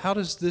 How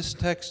does this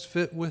text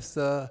fit with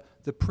the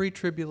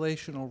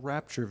pre-tribulational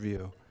rapture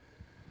view?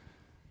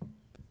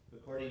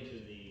 According to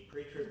the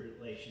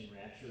pre-tribulation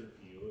rapture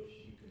view, which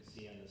you can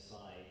see on the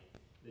side,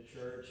 the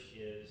church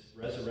is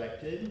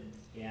resurrected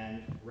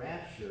and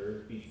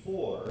raptured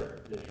before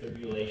the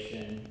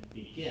tribulation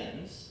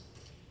begins.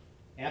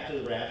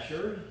 After the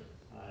rapture,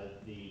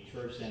 the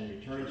church then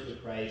returns to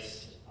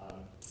Christ.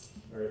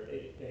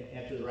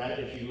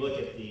 If you look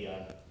at the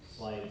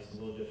slide, it's a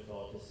little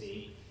difficult to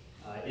see.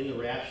 In the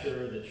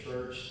rapture, the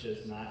church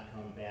does not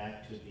come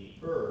back to the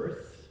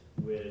earth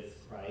with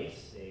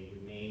Christ. They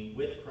remain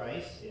with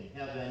Christ in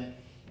heaven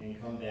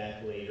and come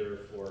back later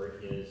for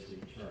his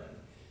return.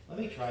 Let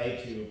me try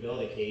to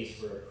build a case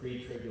for a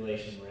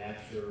pre-tribulation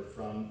rapture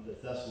from the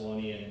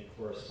Thessalonian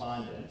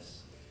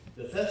correspondence.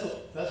 The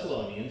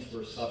Thessalonians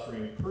were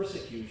suffering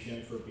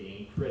persecution for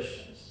being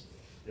Christians.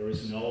 There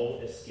was no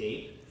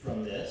escape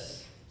from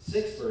this.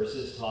 6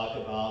 verses talk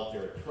about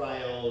their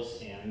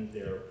trials and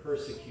their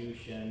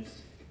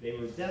persecutions. They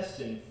were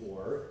destined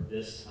for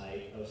this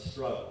type of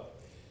struggle.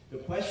 The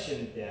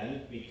question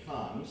then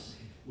becomes,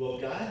 will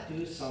God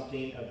do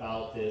something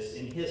about this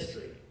in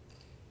history?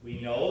 We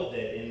know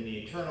that in the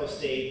eternal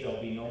state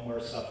there'll be no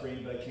more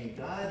suffering, but can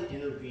God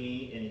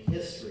intervene in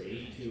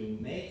history to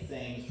make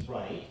things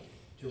right,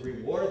 to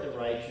reward the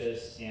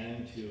righteous,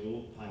 and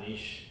to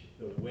punish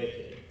the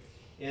wicked?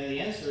 And the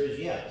answer is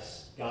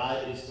yes.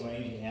 God is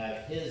going to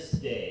have his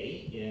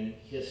day in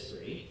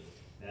history.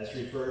 That's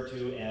referred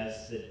to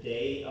as the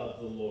day of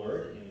the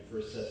Lord in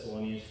 1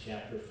 Thessalonians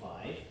chapter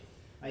 5.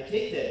 I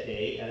take that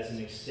day as an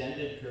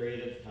extended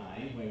period of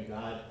time when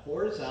God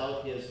pours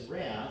out his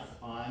wrath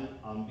on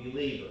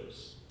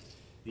unbelievers.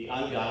 The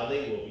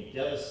ungodly will be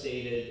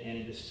devastated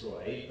and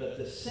destroyed, but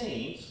the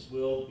saints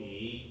will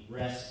be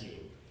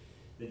rescued.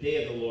 The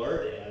day of the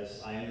Lord,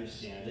 as I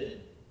understand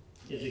it,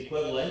 is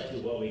equivalent to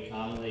what we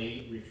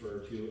commonly refer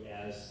to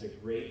as the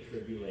Great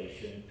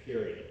Tribulation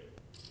period.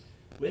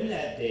 When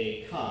that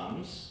day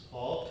comes,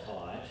 Paul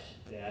taught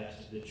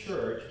that the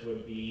church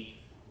would be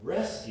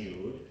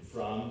rescued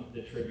from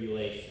the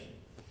tribulation.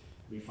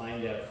 We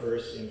find that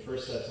first in 1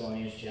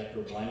 Thessalonians chapter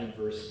 1 and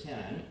verse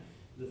 10.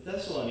 The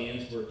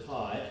Thessalonians were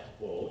taught,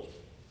 quote,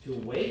 to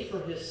wait for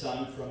his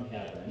Son from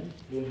heaven,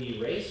 whom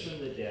he raised from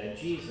the dead,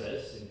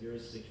 Jesus, and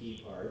here's the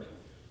key part,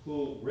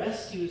 who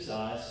rescues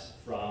us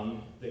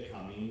from the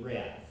coming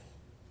wrath.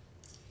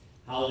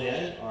 How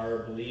then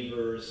are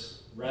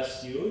believers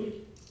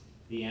rescued?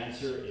 The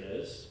answer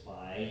is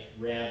by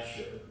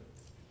rapture.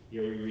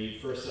 Here we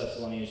read 1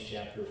 Thessalonians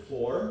chapter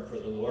 4, for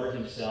the Lord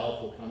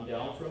himself will come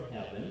down from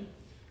heaven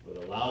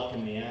with a loud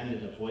command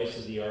and the voice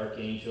of the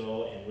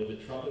archangel and with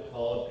the trumpet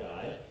call of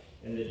God,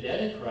 and the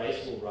dead in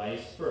Christ will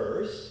rise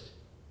first.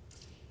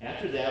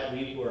 After that,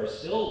 we who are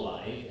still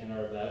alive and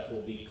are left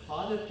will be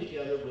caught up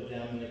together with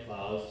them in the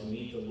clouds to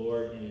meet the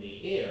Lord in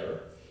the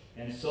air,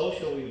 and so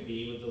shall we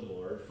be with the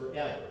Lord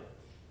forever.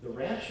 The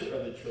rapture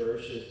of the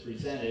church is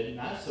presented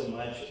not so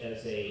much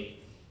as a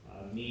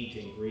meet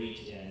and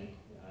greet in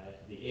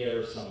the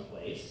air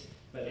someplace,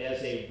 but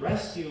as a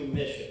rescue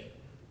mission,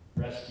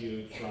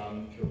 rescued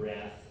from the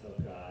wrath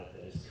of God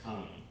that is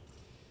coming.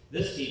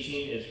 This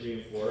teaching is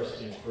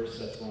reinforced in 1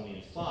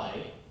 Thessalonians 5,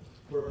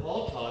 where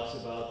Paul talks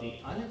about the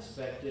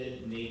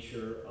unexpected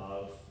nature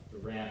of the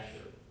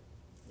rapture.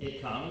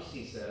 It comes,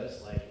 he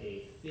says, like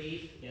a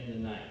thief in the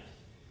night.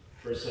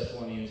 1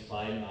 Thessalonians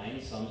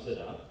 5:9 sums it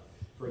up.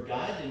 For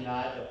God did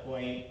not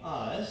appoint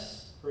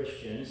us,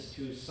 Christians,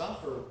 to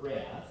suffer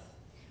wrath,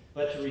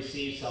 but to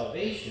receive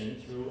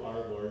salvation through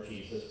our Lord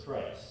Jesus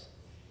Christ.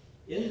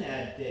 In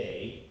that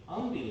day,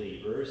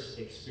 unbelievers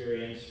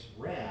experienced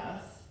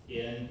wrath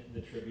in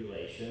the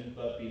tribulation,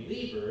 but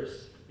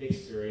believers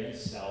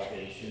experienced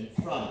salvation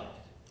from it.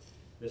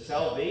 The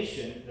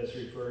salvation that's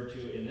referred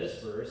to in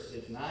this verse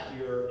is not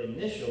your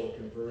initial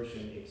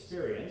conversion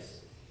experience.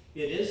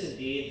 It is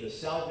indeed the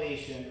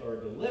salvation or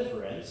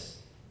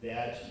deliverance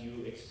that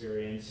you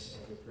experience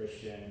as a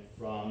Christian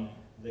from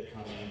the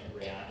coming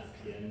wrath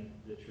in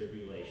the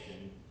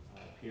tribulation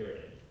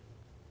period.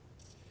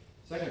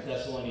 2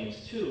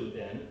 Thessalonians 2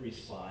 then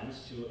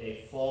responds to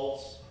a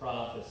false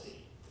prophecy.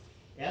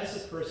 As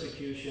the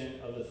persecution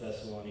of the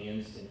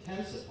Thessalonians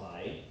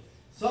intensified,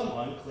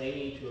 someone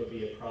claiming to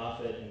be a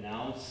prophet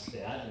announced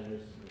that, and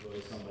there's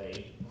really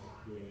somebody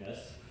doing this,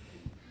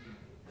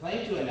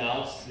 claim to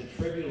announce the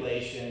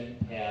tribulation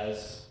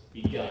has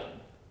begun.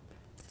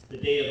 The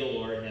day of the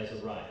Lord has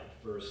arrived,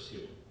 verse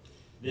 2.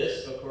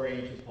 This,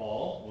 according to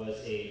Paul, was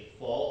a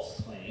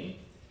false claim.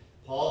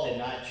 Paul had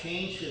not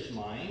changed his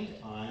mind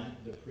on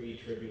the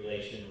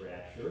pre-tribulation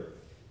rapture.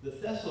 The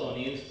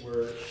Thessalonians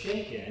were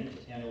shaken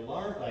and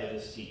alarmed by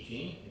this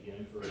teaching,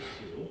 again, verse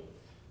 2.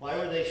 Why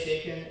were they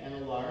shaken and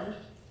alarmed?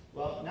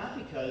 Well, not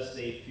because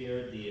they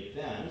feared the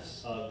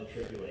events of the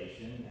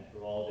tribulation. After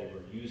all, they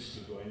were used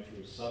to going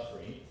through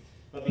suffering.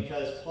 But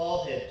because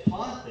Paul had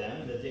taught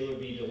them that they would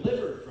be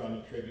delivered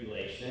from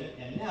tribulation,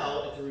 and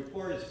now, if the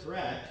report is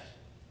correct,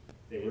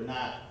 they were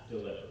not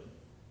delivered.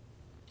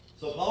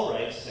 So Paul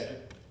writes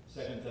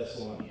 2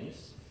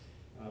 Thessalonians,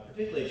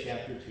 particularly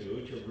chapter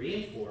 2, to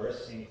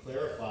reinforce and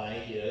clarify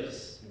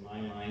his, in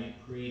my mind,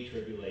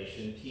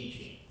 pre-tribulation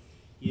teaching.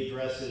 He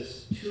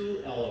addresses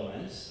two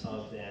elements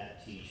of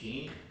that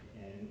teaching,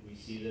 and we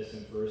see this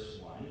in verse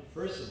 1.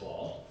 First of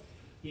all,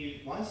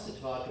 he wants to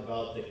talk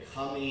about the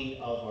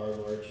coming of our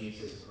Lord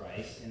Jesus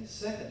Christ, and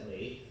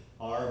secondly,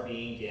 our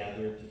being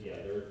gathered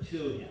together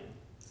to him.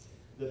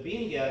 The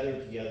being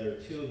gathered together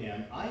to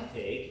him, I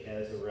take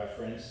as a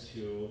reference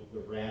to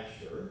the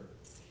rapture,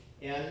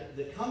 and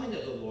the coming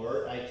of the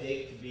Lord I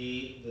take to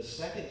be the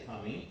second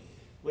coming,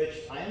 which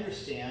I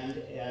understand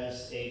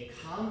as a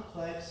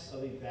complex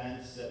of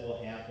events that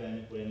will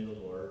happen when the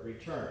Lord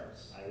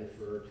returns. I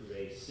refer to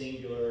a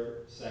singular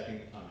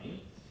second coming.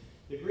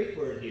 The Greek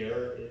word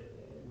here,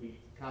 we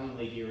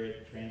commonly hear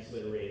it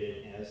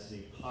transliterated as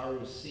the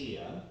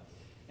parousia,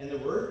 and the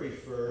word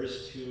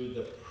refers to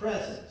the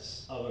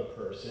presence of a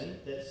person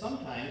that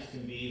sometimes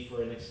can be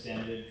for an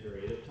extended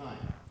period of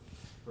time.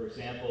 For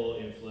example,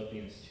 in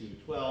Philippians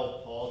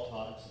 2:12, Paul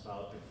talks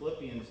about the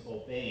Philippians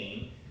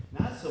obeying,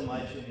 not so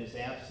much in his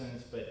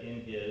absence, but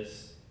in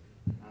his,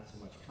 not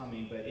so much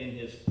coming, but in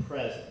his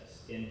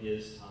presence, in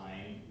his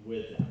time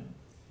with them.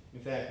 In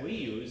fact, we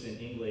use in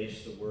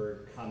English the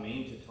word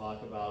coming to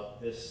talk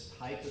about this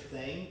type of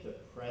thing, the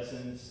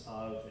presence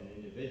of an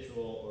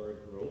individual or a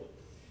group.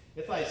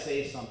 If I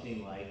say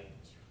something like,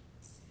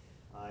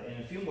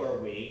 in a few more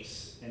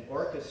weeks, an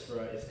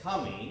orchestra is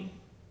coming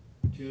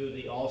to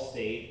the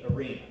Allstate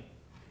Arena.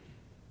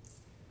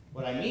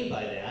 What I mean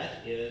by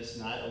that is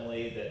not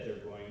only that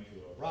they're going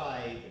to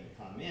arrive and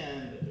come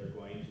in, but they're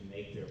going to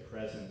make their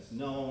presence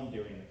known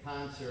during the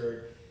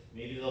concert.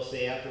 Maybe they'll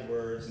say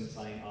afterwards and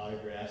sign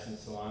autographs and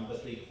so on,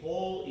 but the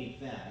whole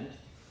event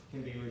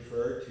can be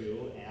referred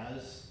to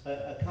as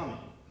a coming,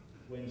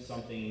 when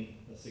something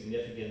of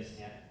significance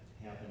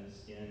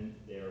happens in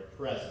their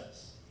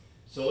presence.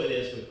 So it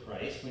is with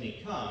Christ. When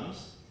he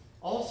comes,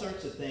 all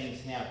sorts of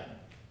things happen.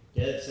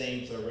 Dead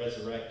saints are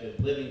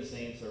resurrected, living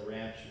saints are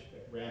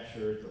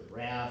raptured, the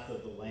wrath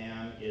of the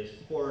Lamb is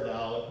poured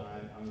out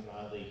on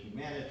ungodly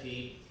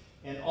humanity,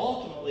 and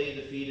ultimately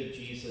the feet of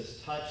Jesus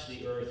touch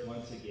the earth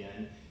once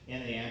again,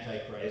 and the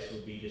Antichrist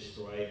will be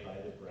destroyed by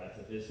the breath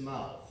of his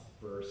mouth.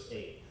 Verse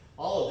 8.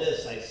 All of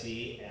this I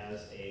see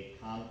as a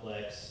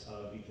complex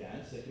of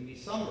events that can be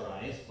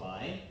summarized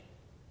by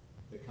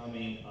the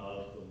coming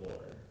of the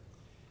Lord.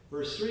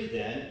 Verse 3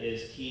 then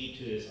is key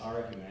to his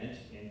argument,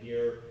 and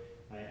here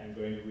I'm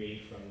going to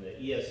read from the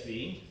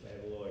ESV. I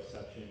have a little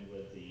exception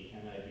with the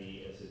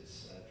NIV as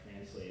it's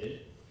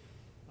translated.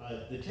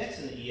 The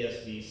text in the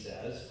ESV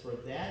says, "For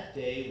that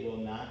day will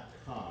not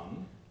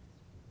come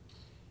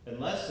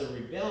unless the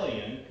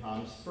rebellion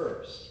comes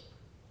first,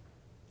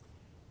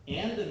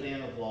 and the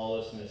man of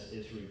lawlessness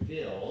is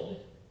revealed,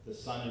 the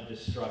son of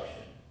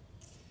destruction."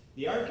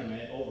 The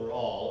argument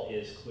overall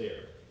is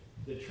clear.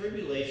 The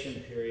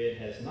tribulation period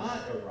has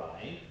not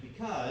arrived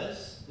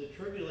because the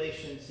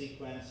tribulation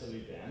sequence of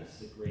events,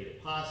 the great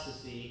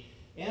apostasy,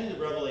 and the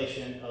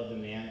revelation of the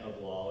man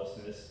of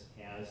lawlessness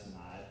has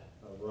not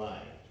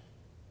arrived.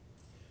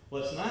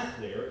 What's not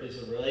clear is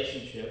the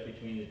relationship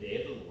between the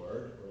day of the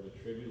Lord, or the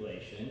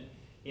tribulation,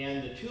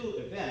 and the two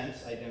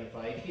events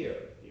identified here,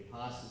 the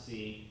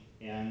apostasy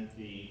and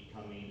the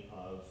coming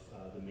of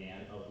the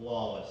man of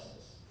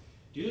lawlessness.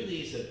 Do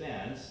these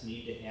events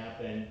need to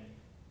happen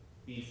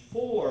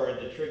before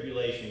the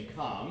tribulation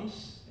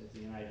comes, as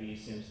the NIV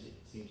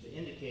seems to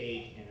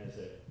indicate, and as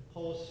a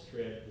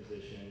post-trib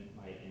position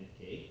might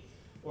indicate,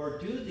 or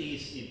do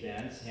these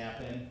events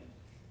happen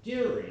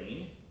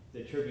during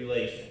the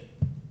tribulation?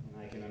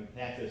 And I can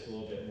unpack this a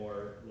little bit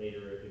more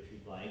later if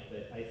you'd like,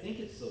 but I think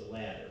it's the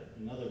latter.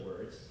 In other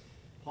words,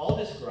 Paul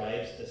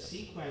describes a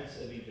sequence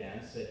of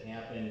events that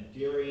happen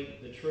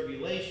during the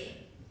tribulation.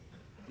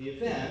 The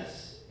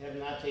events have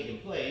not taken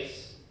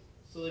place,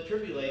 so the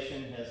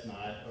tribulation has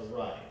not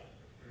arrived.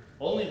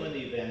 Only when the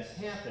events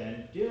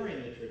happen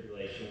during the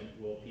tribulation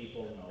will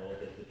people know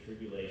that the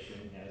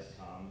tribulation has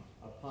come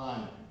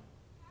upon them.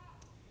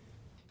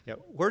 Yeah,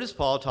 where does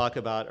Paul talk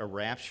about a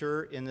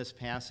rapture in this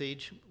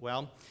passage?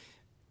 Well,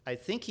 I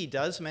think he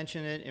does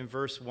mention it in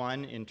verse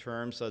 1 in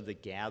terms of the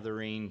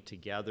gathering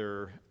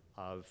together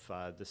of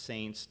the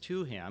saints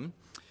to him.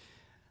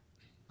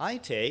 I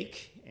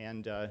take,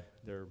 and there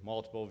are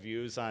multiple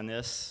views on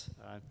this,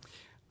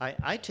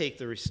 I take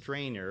the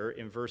restrainer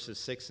in verses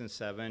 6 and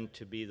 7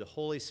 to be the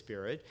Holy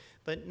Spirit,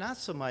 but not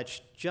so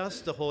much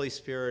just the Holy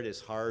Spirit.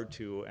 Is hard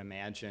to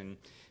imagine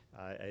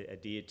a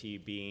deity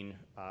being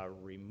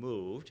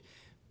removed.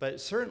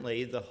 But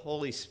certainly the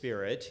Holy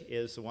Spirit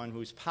is the one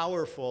who's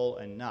powerful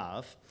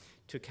enough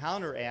to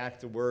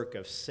counteract the work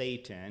of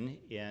Satan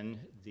in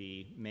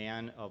the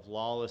man of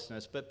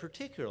lawlessness. But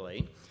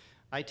particularly,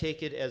 I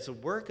take it as a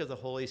work of the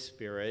Holy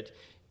Spirit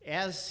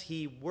as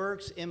he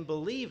works in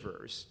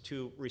believers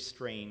to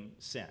restrain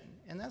sin.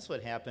 And that's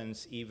what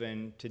happens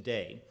even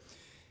today.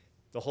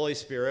 The Holy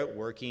Spirit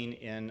working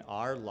in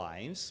our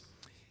lives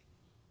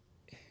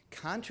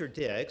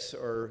contradicts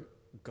or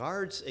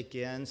guards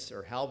against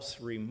or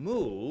helps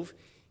remove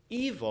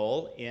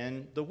evil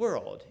in the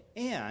world.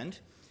 And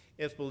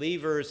if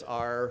believers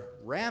are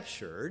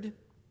raptured,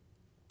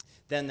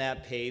 then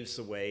that paves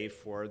the way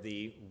for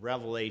the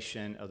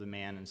revelation of the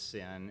man in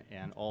sin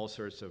and all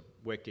sorts of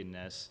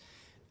wickedness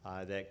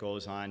that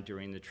goes on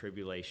during the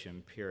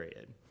tribulation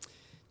period.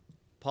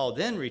 Paul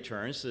then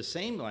returns to the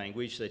same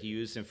language that he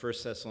used in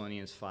 1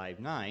 Thessalonians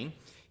 5:9.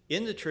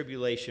 In the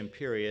tribulation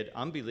period,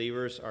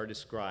 unbelievers are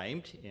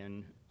described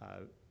in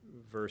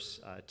verse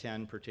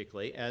 10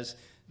 particularly as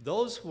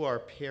those who are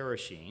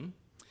perishing.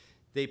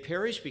 They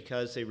perish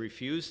because they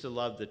refuse to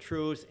love the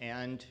truth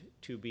and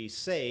to be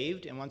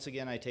saved. And once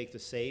again, I take the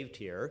saved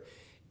here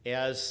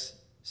as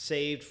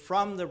saved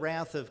from the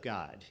wrath of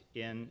God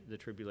in the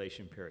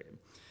tribulation period.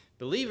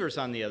 Believers,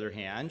 on the other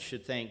hand,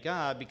 should thank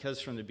God because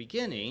from the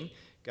beginning,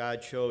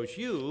 God chose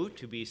you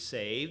to be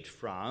saved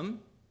from,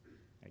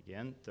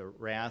 again, the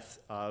wrath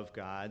of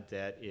God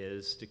that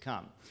is to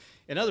come.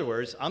 In other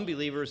words,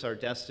 unbelievers are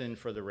destined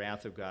for the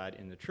wrath of God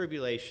in the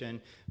tribulation,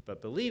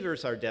 but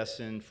believers are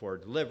destined for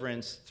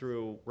deliverance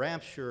through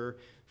rapture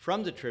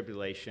from the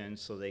tribulation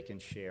so they can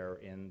share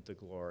in the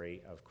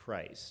glory of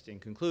Christ. In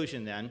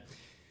conclusion, then,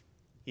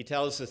 he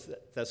tells the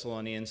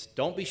Thessalonians,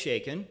 don't be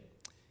shaken.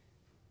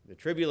 The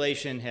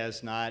tribulation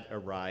has not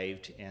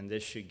arrived, and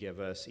this should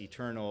give us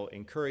eternal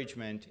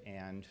encouragement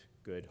and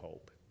good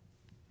hope.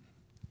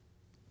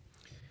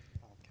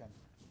 Ken,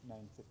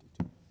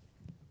 9:52.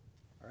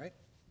 All right.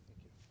 Thank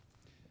you.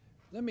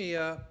 Let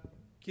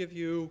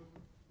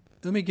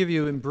me give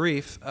you in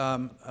brief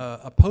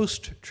a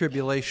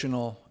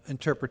post-tribulational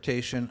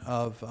interpretation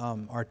of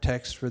our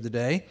text for the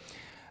day.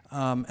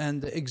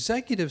 And the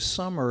executive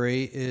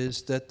summary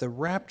is that the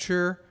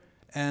rapture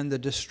and the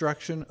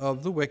destruction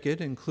of the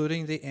wicked,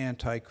 including the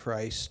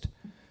Antichrist,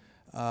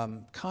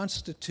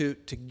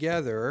 constitute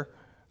together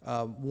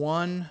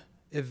one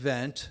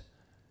event,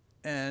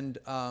 and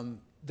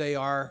they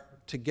are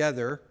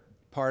together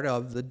part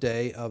of the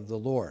day of the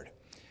Lord.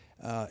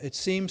 It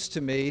seems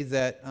to me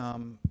that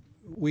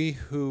we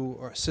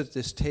who sit at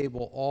this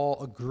table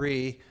all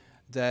agree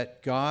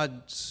that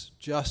God's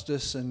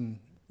justice and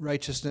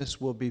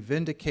righteousness will be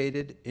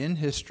vindicated in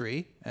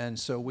history, and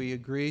so we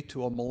agree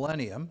to a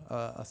millennium,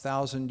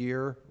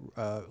 1,000-year,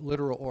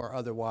 literal or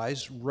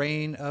otherwise,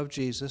 reign of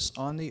Jesus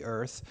on the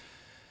earth,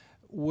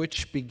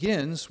 which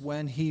begins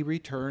when he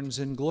returns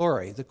in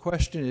glory. The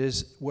question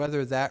is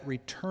whether that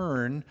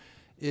return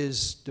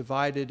is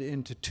divided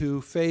into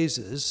two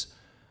phases,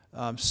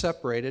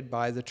 separated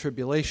by the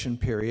tribulation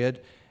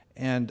period.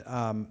 And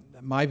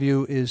my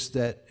view is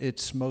that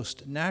it's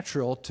most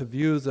natural to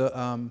view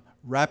the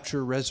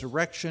rapture,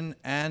 resurrection,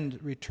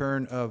 and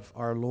return of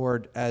our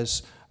Lord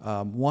as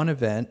one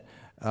event,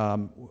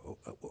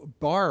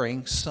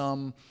 barring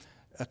some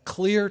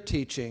clear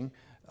teaching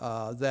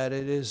that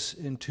it is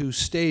in two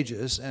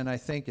stages. And I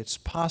think it's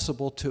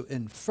possible to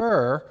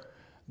infer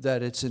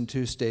that it's in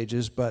two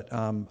stages, but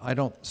I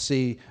don't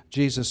see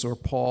Jesus or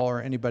Paul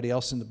or anybody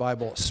else in the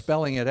Bible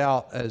spelling it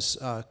out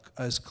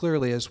as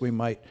clearly as we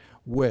might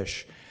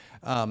wish.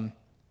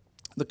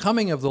 The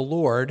coming of the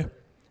Lord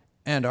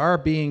and our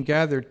being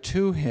gathered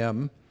to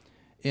him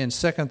in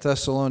 2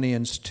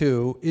 Thessalonians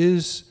 2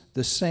 is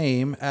the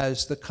same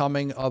as the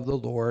coming of the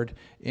Lord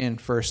in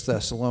 1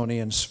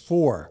 Thessalonians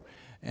 4.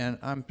 And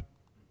I'm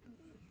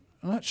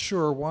not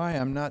sure why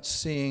I'm not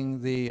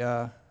seeing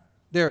the...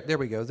 There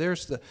we go.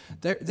 There's the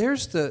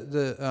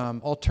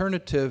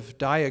alternative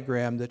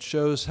diagram that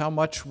shows how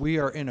much we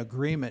are in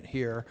agreement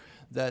here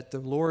that the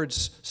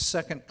Lord's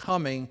second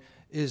coming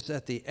is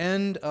at the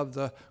end of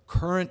the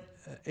current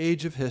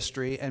age of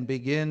history and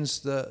begins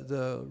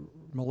the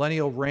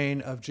millennial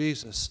reign of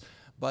Jesus.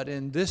 But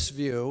in this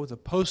view, the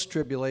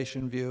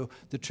post-tribulation view,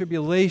 the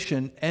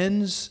tribulation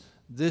ends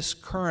this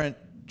current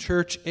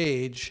church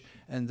age,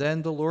 and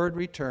then the Lord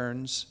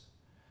returns,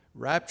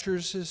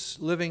 raptures his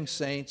living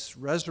saints,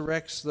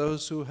 resurrects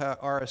those who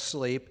are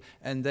asleep,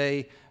 and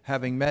they,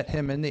 having met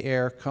him in the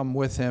air, come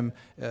with him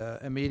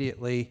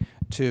immediately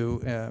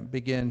to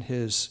begin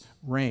his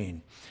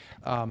reign.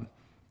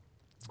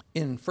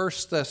 In 1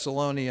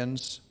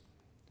 Thessalonians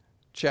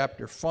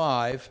chapter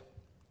 5,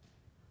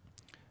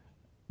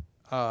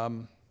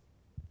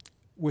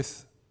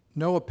 with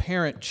no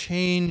apparent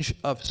change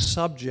of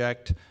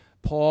subject,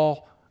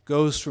 Paul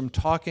goes from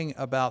talking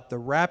about the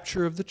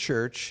rapture of the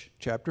church,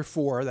 chapter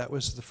 4, that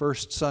was the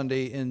first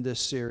Sunday in this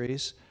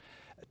series,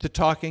 to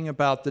talking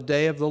about the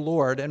day of the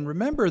Lord. And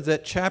remember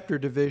that chapter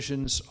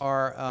divisions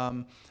are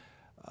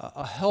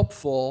a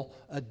helpful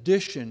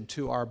addition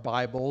to our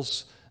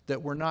Bibles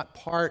that were not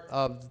part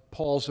of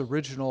Paul's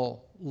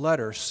original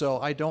letter.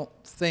 So I don't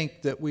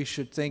think that we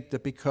should think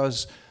that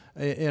because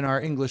in our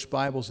English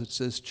Bibles it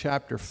says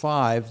chapter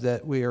 5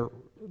 that we are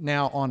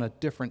now on a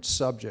different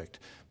subject.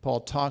 Paul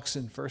talks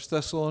in 1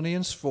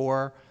 Thessalonians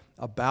 4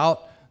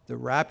 about the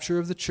rapture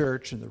of the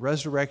church and the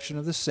resurrection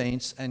of the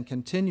saints, and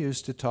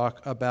continues to talk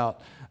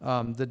about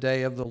the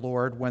day of the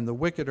Lord when the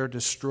wicked are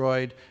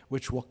destroyed,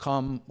 which will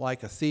come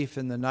like a thief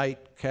in the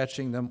night,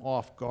 catching them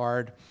off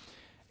guard.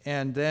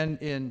 And then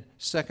in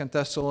 2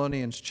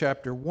 Thessalonians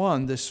chapter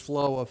 1, this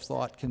flow of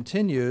thought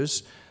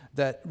continues,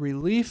 that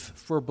relief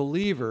for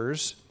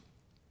believers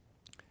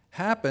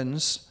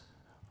happens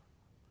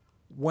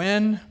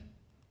when,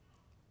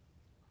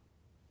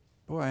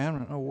 boy, I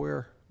don't know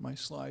where my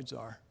slides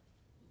are.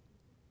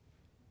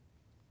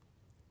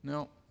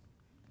 No,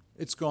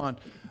 it's gone.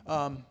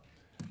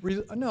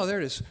 No, there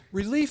it is.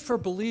 Relief for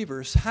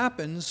believers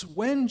happens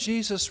when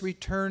Jesus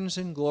returns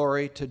in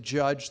glory to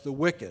judge the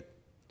wicked,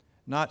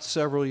 not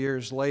several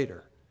years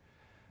later.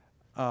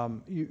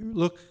 You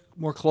look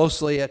more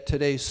closely at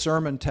today's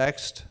sermon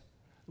text,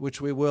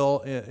 which we will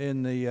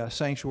in the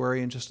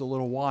sanctuary in just a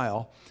little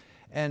while,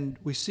 and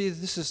we see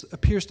this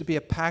appears to be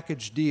a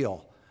package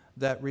deal,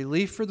 that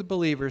relief for the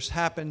believers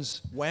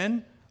happens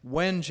when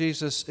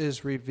Jesus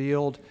is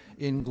revealed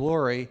in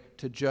glory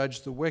to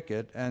judge the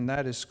wicked, and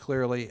that is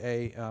clearly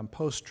a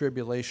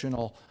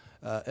post-tribulational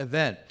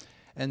event.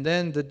 And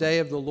then the day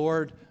of the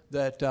Lord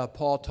that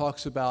Paul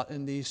talks about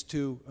in these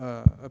two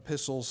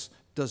epistles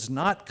does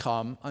not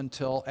come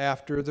until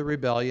after the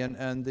rebellion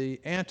and the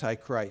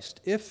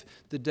Antichrist. If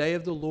the day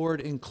of the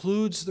Lord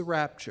includes the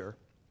rapture,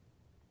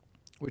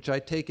 which I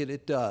take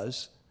it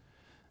does,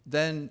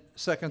 then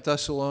 2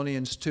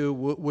 Thessalonians 2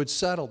 would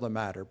settle the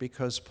matter,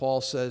 because Paul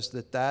says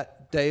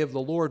that day of the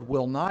Lord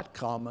will not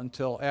come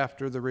until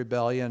after the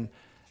rebellion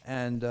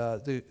and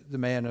the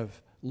man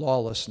of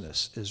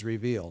lawlessness is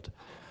revealed.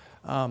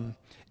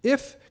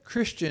 If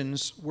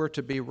Christians were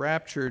to be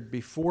raptured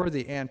before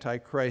the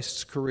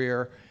Antichrist's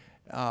career,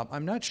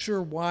 I'm not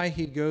sure why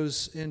he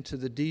goes into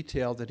the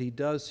detail that he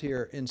does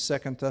here in 2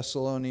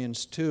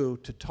 Thessalonians 2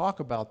 to talk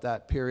about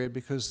that period,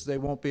 because they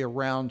won't be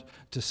around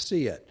to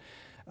see it.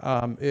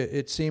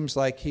 It seems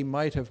like he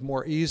might have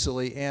more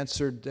easily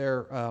answered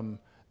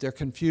their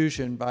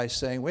confusion by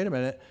saying, wait a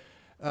minute,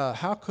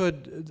 how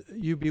could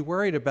you be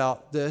worried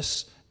about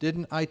this?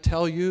 Didn't I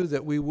tell you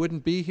that we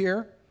wouldn't be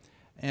here?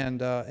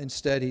 And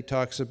instead he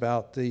talks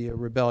about the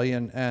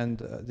rebellion and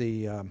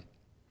the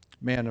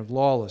man of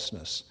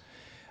lawlessness.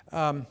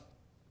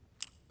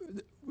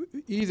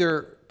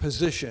 Either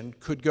position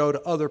could go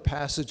to other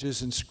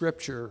passages in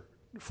Scripture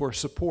for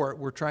support.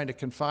 We're trying to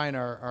confine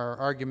our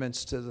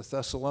arguments to the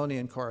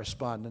Thessalonian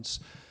correspondence.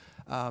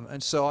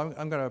 And so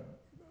I'm going to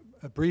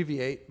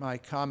abbreviate my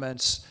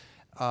comments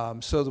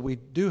so that we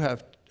do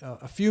have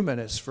a few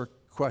minutes for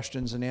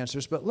questions and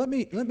answers. But let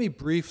me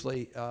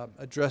briefly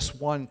address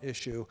one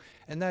issue,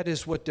 and that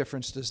is, what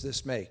difference does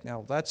this make?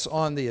 Now, that's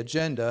on the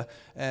agenda,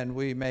 and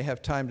we may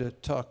have time to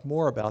talk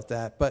more about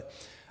that. But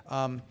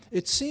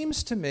it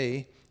seems to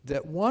me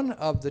that one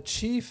of the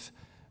chief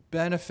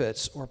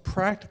benefits or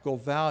practical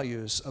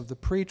values of the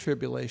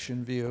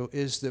pre-tribulation view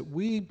is that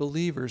we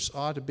believers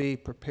ought to be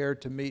prepared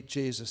to meet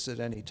Jesus at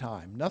any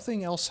time.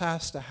 Nothing else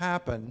has to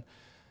happen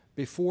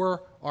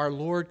before our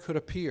Lord could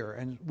appear,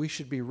 and we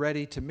should be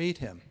ready to meet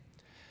him.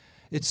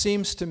 It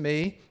seems to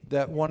me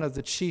that one of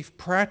the chief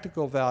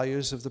practical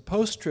values of the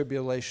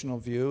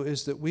post-tribulational view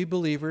is that we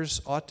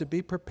believers ought to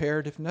be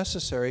prepared, if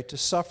necessary, to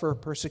suffer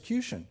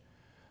persecution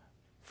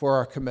for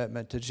our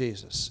commitment to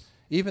Jesus,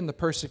 even the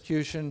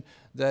persecution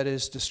that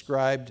is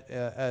described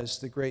as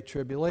the Great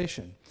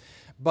Tribulation.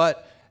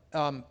 But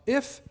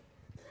if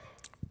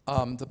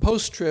the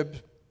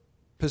post-trib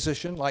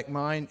position, like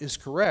mine, is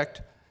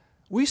correct,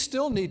 we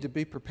still need to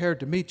be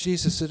prepared to meet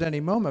Jesus at any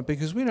moment,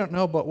 because we don't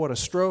know but what a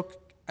stroke,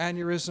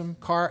 aneurysm,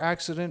 car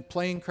accident,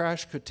 plane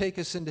crash could take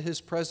us into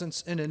his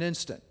presence in an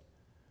instant.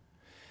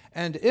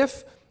 And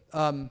if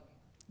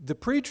the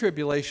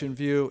pre-tribulation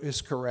view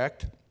is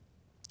correct,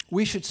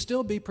 we should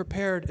still be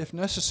prepared, if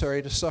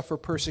necessary, to suffer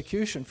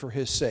persecution for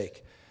his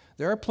sake.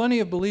 There are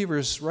plenty of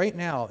believers right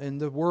now in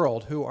the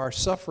world who are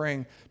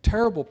suffering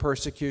terrible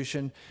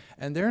persecution,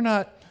 and they're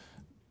not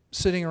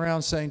sitting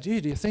around saying,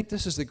 gee, do you think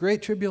this is the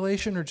Great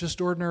Tribulation or just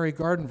ordinary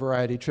garden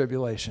variety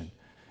tribulation?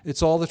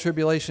 It's all the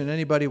tribulation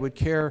anybody would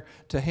care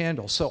to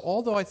handle. So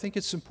although I think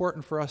it's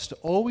important for us to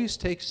always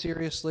take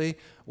seriously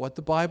what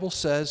the Bible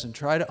says and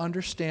try to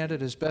understand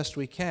it as best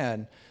we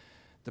can,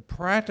 the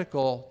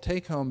practical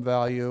take-home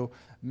value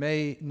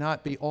may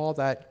not be all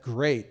that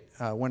great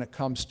when it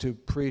comes to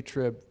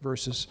pre-trib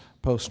versus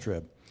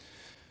post-trib.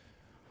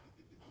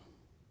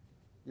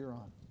 You're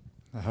on.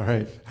 All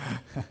right.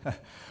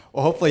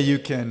 Well, hopefully you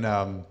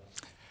can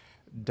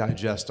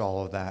digest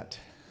all of that.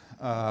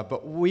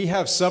 But we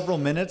have several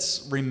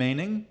minutes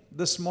remaining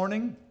this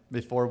morning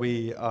before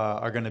we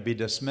are going to be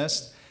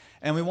dismissed.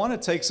 And we want to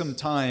take some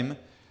time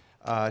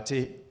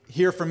to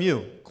hear from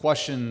you,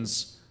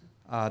 questions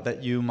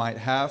that you might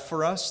have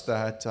for us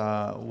that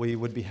we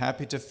would be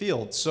happy to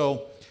field.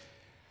 So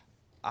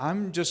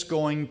I'm just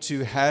going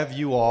to have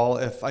you all,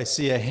 if I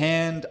see a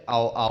hand,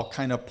 I'll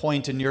kind of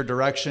point in your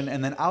direction,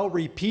 and then I'll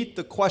repeat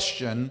the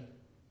question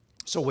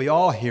so we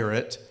all hear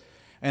it,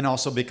 and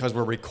also because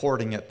we're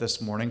recording it this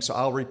morning. So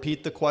I'll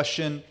repeat the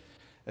question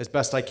as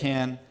best I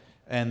can,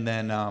 and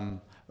then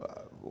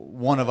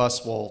one of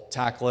us will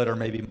tackle it, or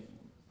maybe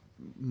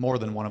more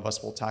than one of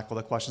us will tackle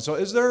the question. So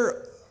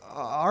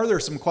are there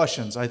some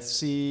questions? I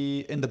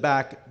see in the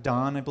back,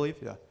 Don, I believe.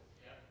 Yeah.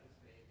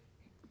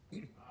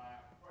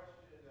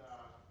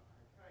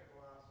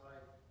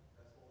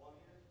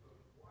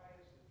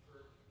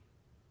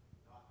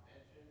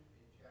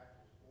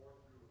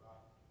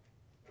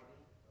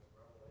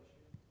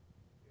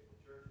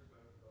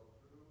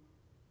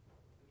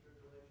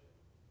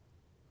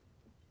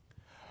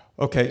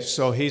 Okay,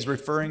 so he's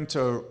referring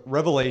to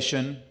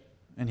Revelation,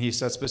 and he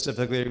said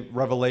specifically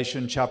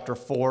Revelation chapter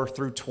 4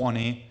 through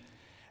 20,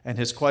 and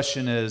his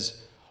question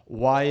is,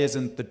 why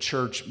isn't the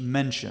church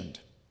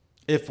mentioned?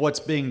 If what's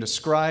being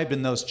described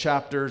in those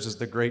chapters is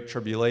the Great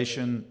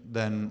Tribulation,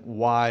 then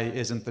why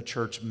isn't the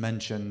church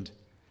mentioned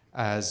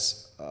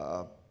as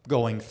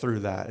going through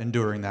that,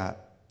 enduring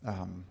that?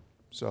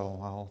 So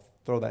I'll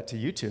throw that to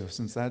you two,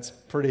 since that's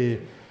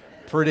pretty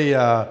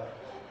on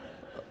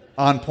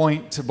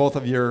point to both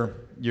of your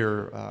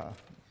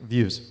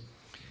views.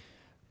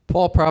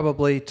 Paul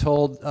probably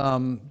told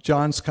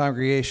John's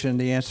congregation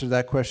the answer to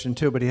that question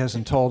too, but he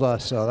hasn't told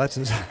us, so that's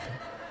his.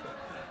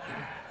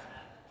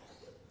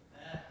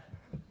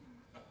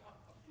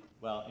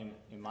 Well,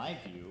 in my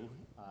view,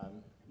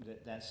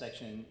 that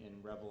section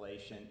in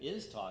Revelation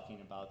is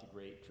talking about the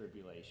Great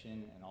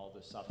Tribulation and all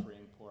the suffering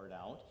poured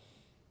out.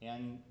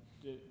 And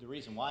the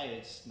reason why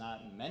it's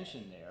not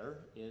mentioned there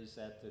is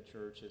that the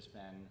church has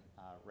been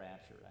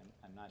raptured.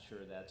 I'm not sure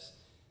that's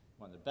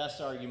one of the best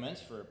arguments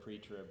for a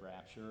pre-trib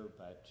rapture,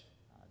 but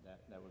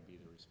that would be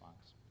the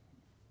response.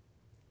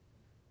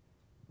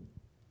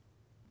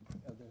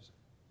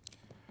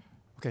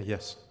 Okay,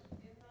 yes. If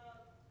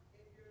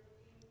you're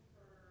looking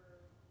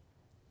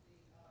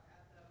for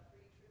at the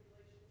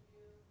pre-tribulation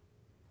view,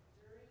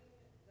 during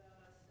the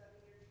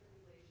 7-year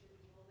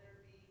tribulation, will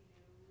there be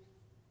new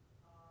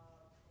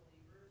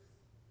believers?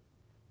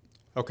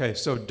 Okay,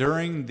 so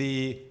during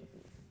the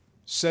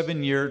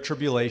 7-year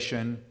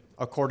tribulation,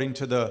 according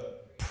to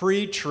the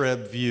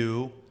pre-trib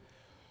view,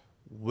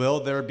 will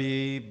there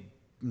be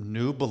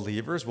new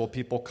believers? Will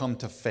people come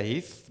to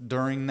faith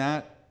during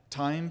that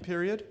time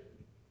period?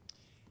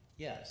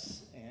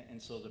 Yes,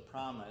 and so the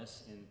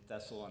promise in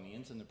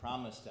Thessalonians and the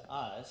promise to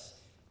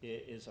us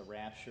is a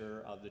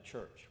rapture of the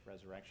church,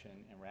 resurrection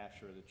and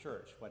rapture of the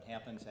church. What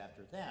happens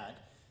after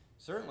that?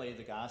 Certainly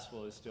the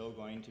gospel is still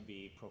going to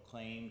be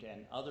proclaimed,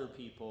 and other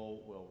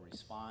people will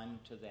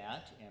respond to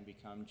that and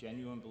become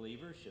genuine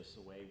believers, just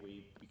the way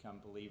we become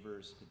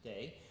believers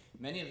today.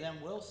 Many of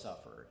them will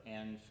suffer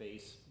and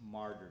face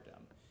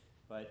martyrdom.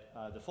 But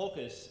the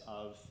focus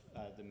of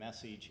the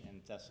message in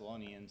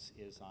Thessalonians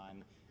is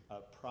on a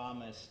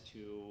promise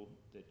to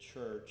the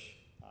church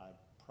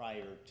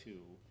prior to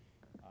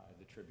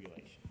the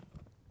tribulation.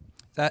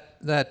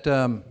 That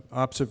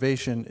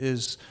observation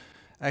is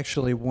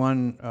actually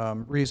one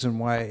reason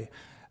why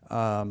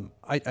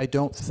I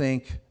don't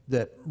think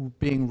that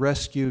being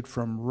rescued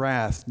from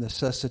wrath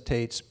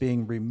necessitates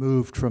being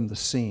removed from the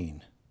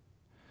scene.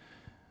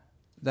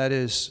 That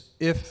is,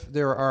 if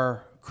there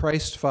are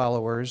Christ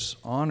followers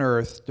on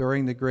earth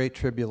during the Great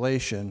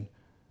Tribulation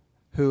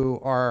who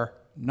are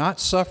not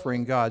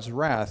suffering God's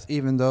wrath,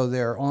 even though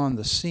they're on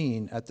the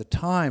scene at the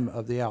time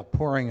of the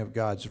outpouring of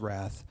God's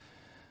wrath,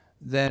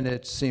 then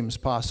it seems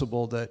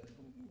possible that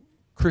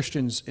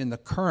Christians in the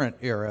current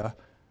era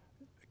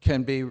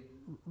can be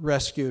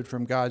rescued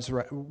from God's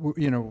wrath,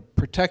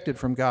 protected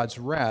from God's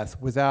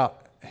wrath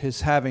without his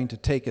having to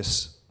take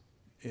us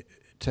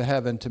to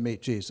heaven to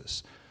meet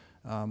Jesus.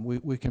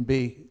 We can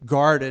be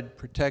guarded,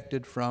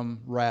 protected from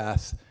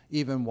wrath,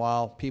 even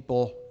while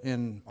people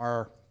in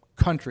our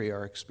country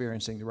are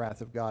experiencing the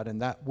wrath of God,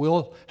 and that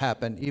will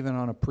happen even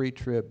on a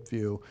pre-trib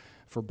view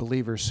for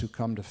believers who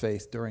come to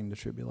faith during the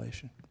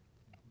tribulation.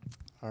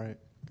 All right,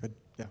 good.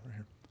 Yeah, right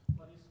here.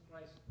 What is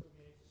Christ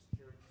Community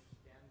Church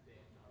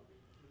standing? Are we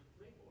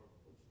pre-trib or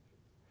post-trib?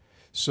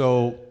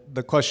 So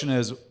the question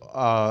is,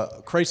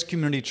 Christ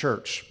Community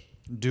Church,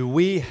 do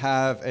we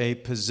have a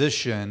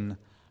position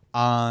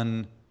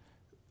on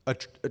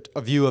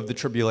a view of the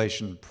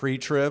tribulation,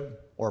 pre-trib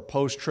or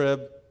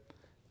post-trib?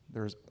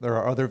 There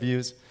are other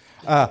views.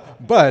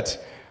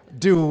 But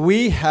do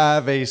we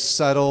have a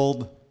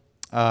settled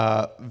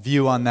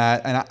view on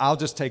that? And I'll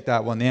just take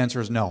that one. The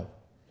answer is no.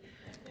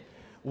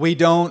 We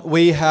don't.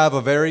 We have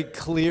a very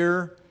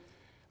clear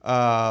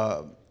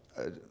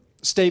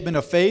statement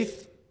of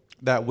faith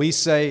that we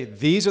say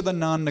these are the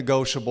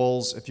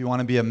non-negotiables. If you want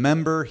to be a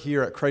member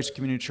here at Christ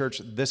Community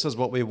Church, this is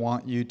what we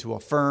want you to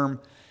affirm.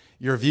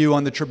 Your view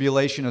on the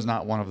tribulation is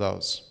not one of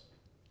those.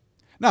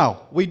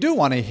 Now, we do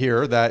want to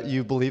hear that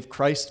you believe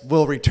Christ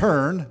will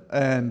return,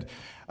 and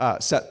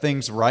set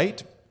things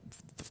right.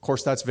 Of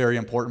course, that's very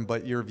important,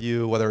 but your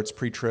view, whether it's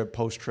pre-trib,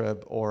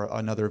 post-trib, or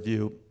another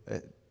view,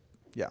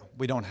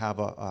 we don't have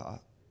a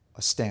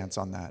stance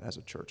on that as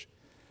a church.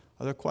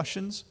 Other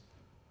questions?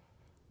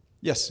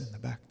 Yes, in the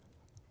back.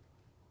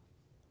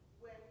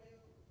 When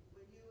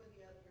you and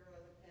your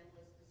other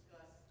panelists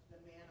discuss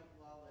the man of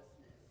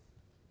lawlessness,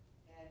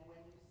 and when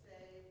you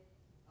say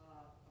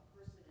a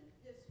person in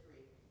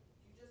history,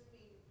 do you just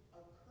mean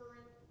a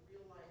current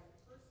real life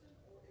person,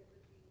 or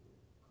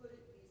could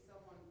it be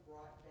someone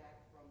brought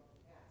back from the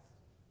past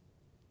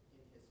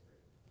in history?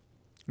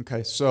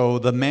 Okay,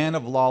 so the man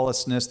of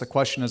lawlessness, the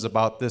question is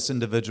about this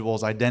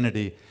individual's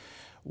identity.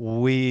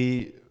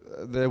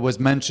 There was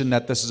mentioned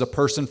that this is a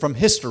person from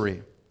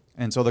history.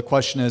 And so the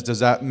question is, does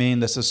that mean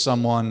this is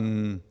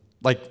someone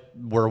like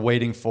we're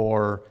waiting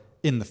for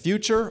in the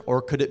future,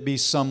 or could it be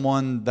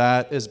someone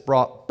that is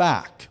brought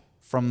back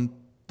from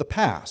the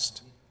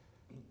past?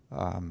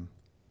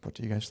 What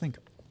do you guys think?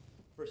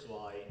 First of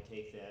all, I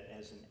take that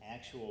as an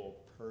actual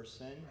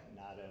person,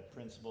 not a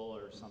principle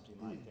or something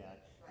like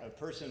that. A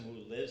person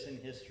who lives in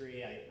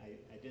history, I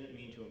didn't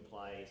mean to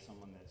imply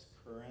someone that's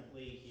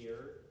currently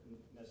here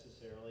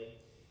necessarily.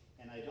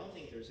 And I don't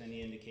think there's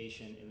any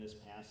indication in this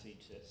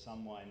passage that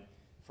someone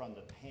from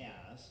the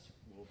past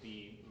will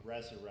be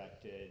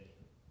resurrected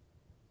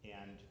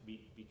and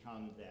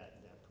become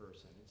that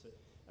person. It's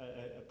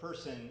a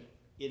person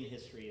in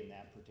history in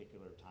that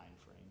particular time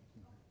frame.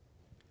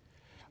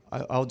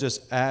 I'll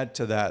just add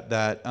to that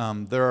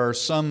there are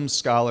some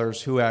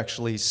scholars who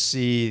actually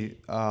see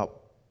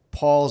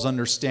Paul's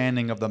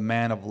understanding of the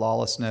man of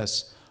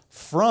lawlessness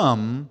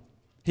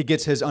he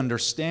gets his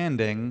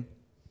understanding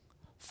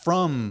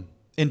from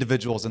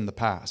individuals in the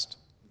past.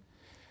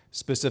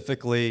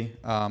 Specifically,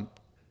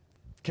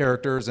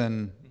 characters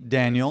in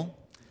Daniel,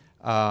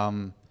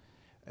 and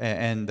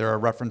there are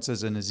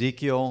references in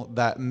Ezekiel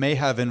that may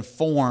have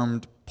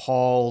informed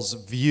Paul's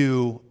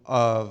view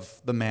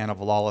of the man of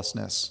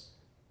lawlessness.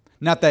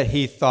 Not that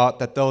he thought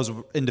that those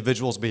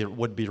individuals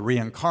would be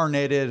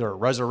reincarnated or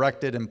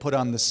resurrected and put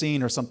on the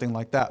scene or something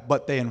like that,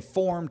 but they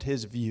informed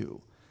his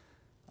view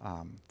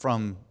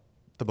from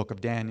the book of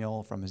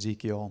Daniel, from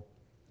Ezekiel.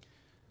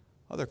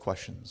 Other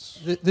questions?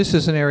 This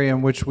is an area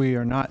in which we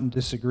are not in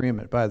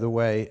disagreement, by the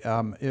way.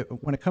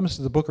 When it comes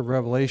to the book of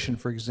Revelation,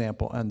 for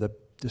example, and the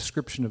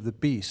description of the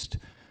beast,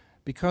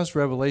 because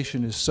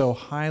Revelation is so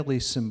highly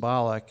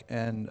symbolic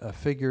and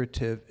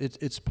figurative,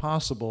 it's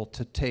possible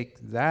to take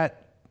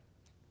that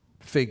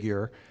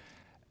figure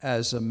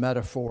as a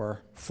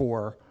metaphor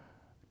for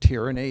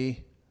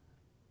tyranny,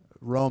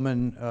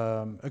 Roman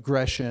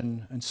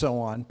aggression, and so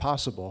on,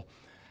 possible.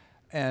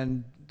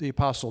 And the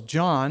Apostle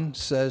John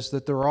says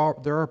that there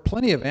are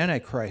plenty of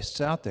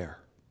antichrists out there.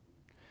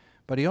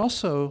 But he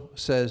also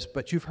says,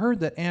 but you've heard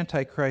that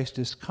Antichrist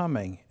is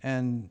coming,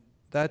 and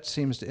that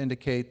seems to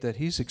indicate that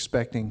he's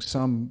expecting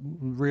some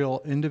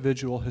real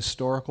individual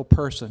historical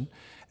person.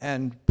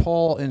 And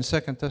Paul in 2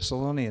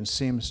 Thessalonians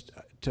seems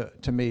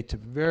to me to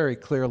very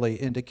clearly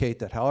indicate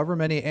that however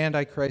many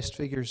Antichrist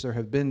figures there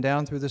have been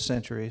down through the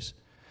centuries,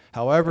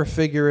 however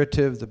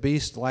figurative the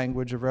beast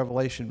language of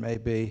Revelation may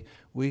be,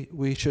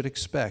 we should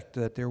expect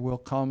that there will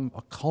come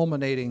a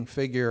culminating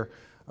figure,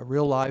 a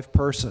real live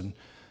person,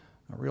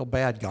 a real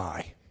bad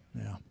guy.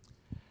 Yeah.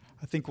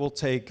 I think we'll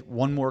take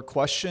one more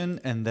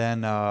question and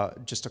then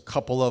just a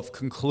couple of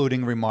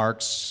concluding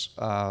remarks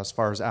as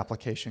far as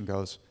application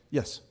goes.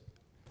 Yes?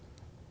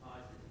 I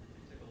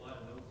took a lot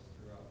of notes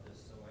throughout this,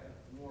 so I have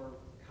more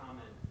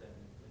comment than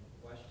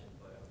question,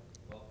 but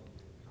I welcome you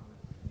to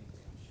comment on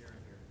anything I'm sharing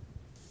here.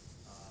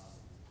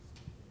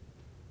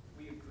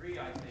 We agree,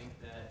 I think,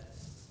 that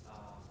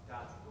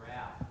God's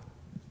wrath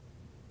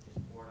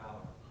is poured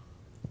out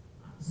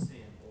on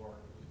sin, or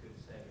we could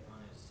say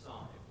on his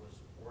son, it was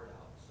poured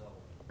out. So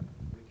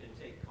we can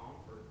take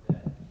comfort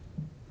that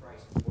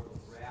Christ bore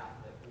the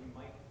wrath that we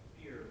might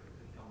fear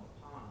could come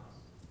upon us.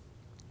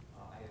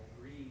 I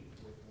agree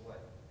with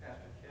what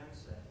Pastor Ken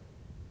said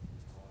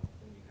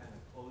when you kind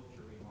of closed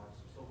your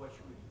remarks. So what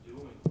should we be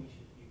doing? We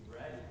should be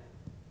ready.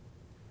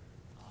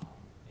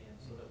 And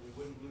so that we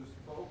wouldn't lose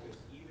focus,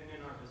 even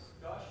in our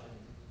discussion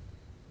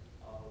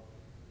of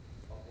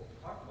what we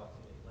talked about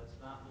today. Let's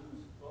not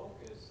lose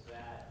focus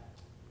that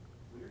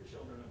we're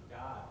children of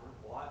God. We're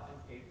bought and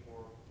paid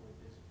for with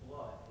his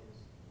blood, his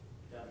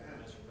death and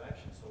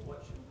resurrection. So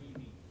what should we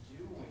be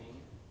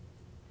doing?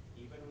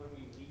 Even when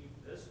we leave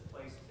this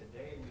place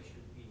today, we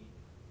should be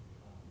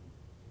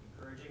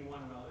encouraging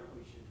one another.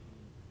 We should be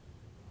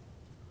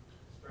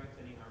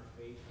strengthening our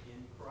faith in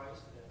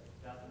Christ, that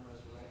death and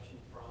resurrection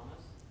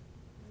promise.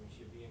 And we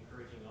should be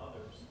encouraging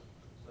others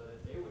so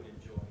that they would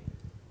enjoy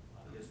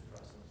his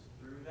presence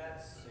through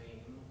that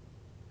same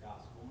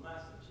gospel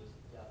message, his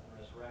death and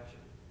resurrection.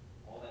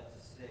 All that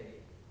to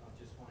say, I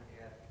just want to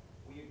add,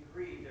 we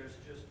agree there's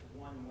just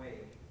one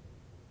way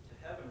to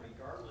heaven,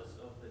 regardless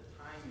of the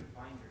time you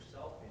find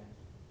yourself in,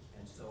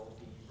 and so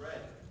be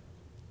ready.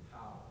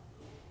 How?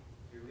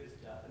 Through his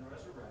death and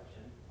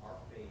resurrection, our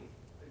faith,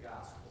 the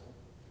gospel.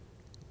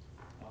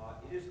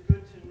 It is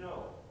good to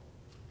know,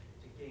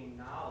 to gain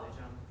knowledge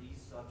on these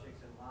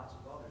subjects and lots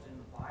of others in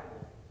the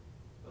Bible.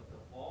 But the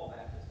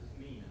fallback, this is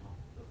me now,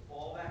 the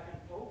fallback and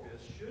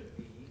focus should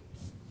be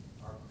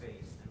our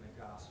faith and the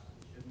gospel,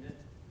 shouldn't it?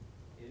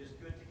 It is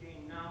good to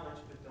gain knowledge,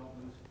 but don't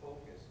lose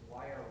focus.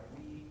 Why are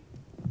we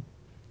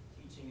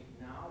teaching it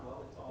now?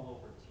 Well, it's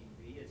all over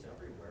TV, it's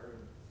everywhere,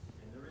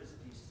 and there is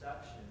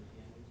deception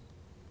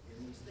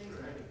in these things.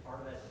 And I think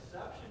part of that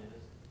deception is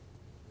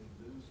we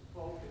lose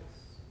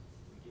focus.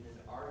 We get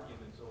into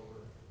arguments over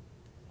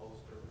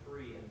post or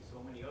free and so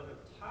many other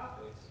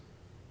topics.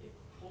 It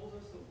pulls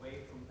us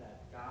away from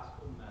that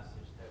gospel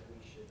message that we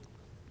should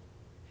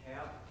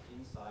have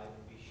inside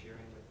and be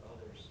sharing with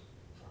others.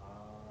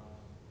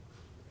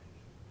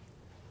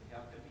 We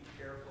have to be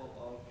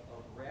careful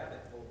of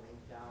rabbit holing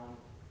down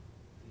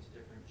these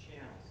different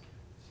channels.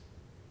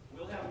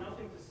 We'll have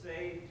nothing to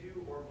say,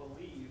 do, or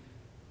believe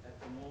at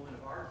the moment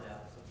of our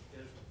death. So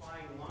there's a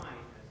fine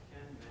line, as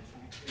Ken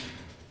mentioned, between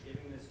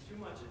giving this too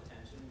much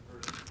attention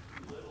versus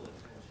too little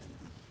attention.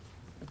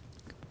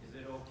 Is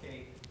it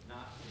okay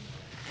not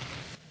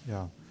to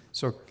know? Yeah.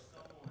 So,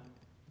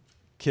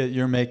 Kit,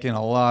 you're making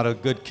a lot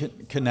of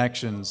good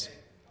connections.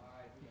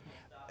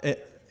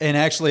 And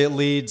actually it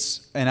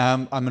leads, and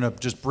I'm going to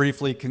just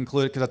briefly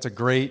conclude because that's a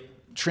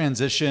great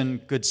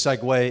transition, good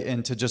segue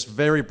into just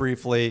very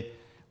briefly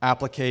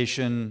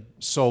application,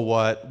 so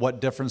what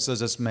difference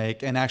does this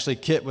make? And actually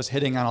Kit was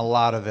hitting on a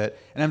lot of it.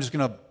 And I'm just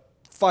going to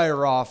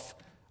fire off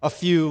a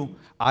few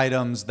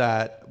items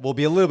that will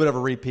be a little bit of a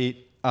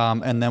repeat,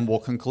 and then we'll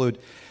conclude.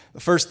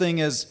 The first thing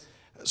is,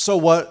 so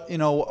what,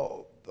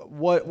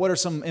 what are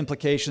some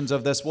implications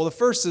of this? Well, the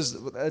first is,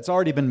 it's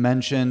already been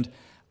mentioned,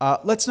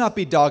 let's not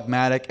be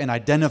dogmatic in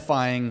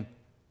identifying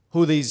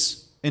who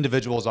these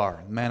individuals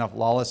are. The man of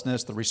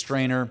lawlessness, the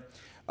restrainer.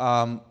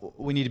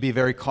 We need to be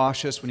very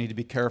cautious. We need to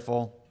be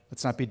careful.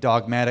 Let's not be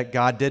dogmatic.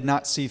 God did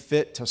not see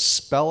fit to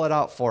spell it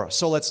out for us.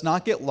 So let's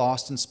not get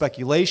lost in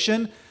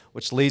speculation,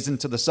 which leads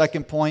into the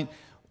second point.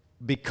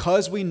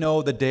 Because we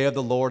know the day of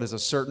the Lord is a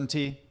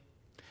certainty,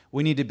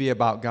 we need to be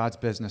about God's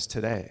business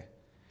today.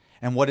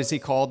 And what has He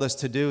called us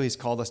to do? He's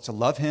called us to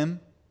love Him,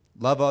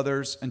 love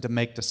others, and to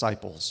make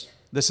disciples.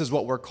 This is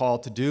what we're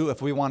called to do.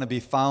 If we want to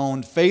be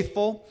found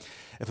faithful,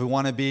 if we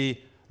want to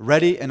be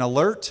ready and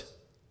alert,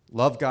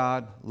 love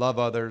God, love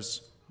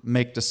others,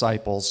 make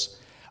disciples.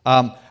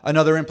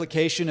 Another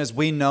implication is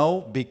we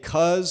know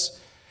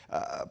because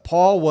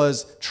Paul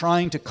was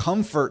trying to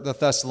comfort the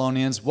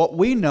Thessalonians, what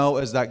we know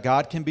is that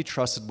God can be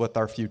trusted with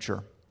our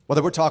future.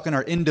 Whether we're talking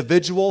our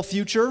individual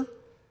future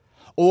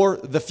or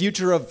the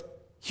future of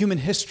human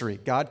history,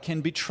 God can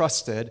be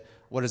trusted.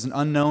 What is an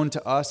unknown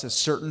to us is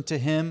certain to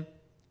Him.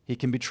 He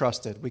can be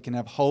trusted. We can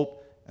have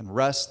hope and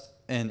rest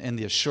and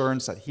the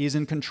assurance that He's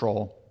in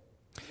control.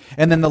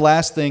 And then the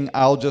last thing,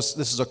 this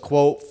is a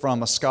quote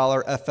from a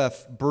scholar,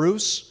 F.F.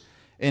 Bruce,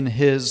 in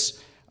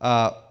his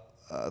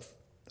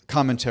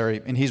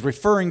commentary, and he's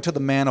referring to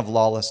the man of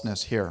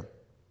lawlessness here.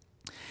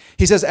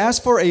 He says, as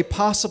for a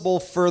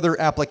possible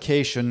further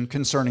application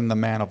concerning the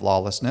man of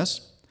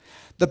lawlessness,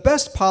 the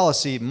best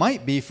policy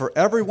might be for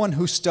everyone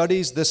who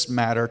studies this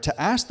matter to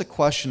ask the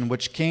question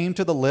which came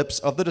to the lips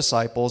of the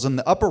disciples in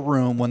the upper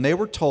room when they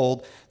were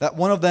told that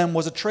one of them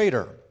was a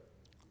traitor.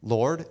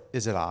 Lord,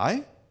 is it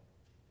I?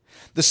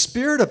 The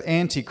spirit of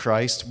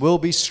Antichrist will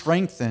be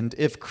strengthened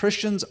if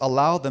Christians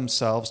allow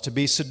themselves to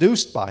be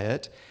seduced by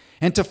it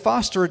and to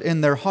foster it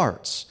in their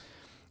hearts.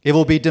 It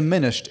will be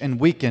diminished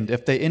and weakened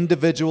if they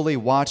individually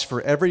watch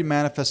for every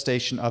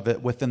manifestation of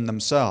it within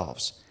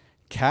themselves.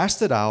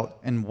 Cast it out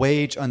and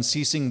wage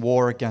unceasing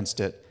war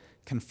against it,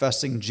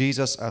 confessing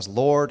Jesus as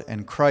Lord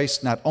and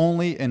Christ not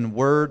only in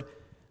word,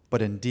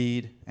 but in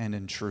deed and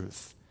in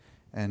truth.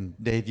 And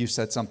Dave, you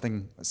said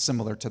something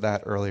similar to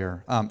that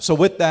earlier. So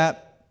with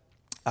that,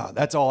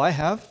 that's all I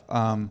have.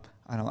 I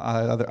don't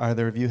know,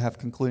 either of you have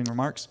concluding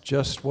remarks?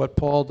 Just what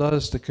Paul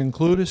does to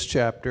conclude his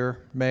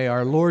chapter. May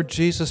our Lord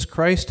Jesus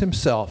Christ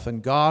Himself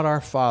and God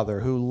our Father,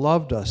 who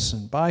loved us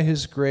and by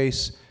His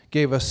grace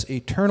gave us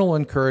eternal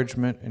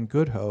encouragement and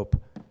good hope,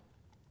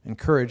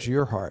 encourage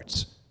your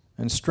hearts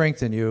and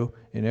strengthen you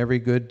in every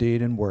good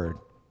deed and word.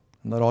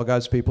 And let all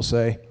God's people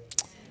say,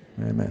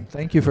 Amen.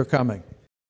 Thank you for coming.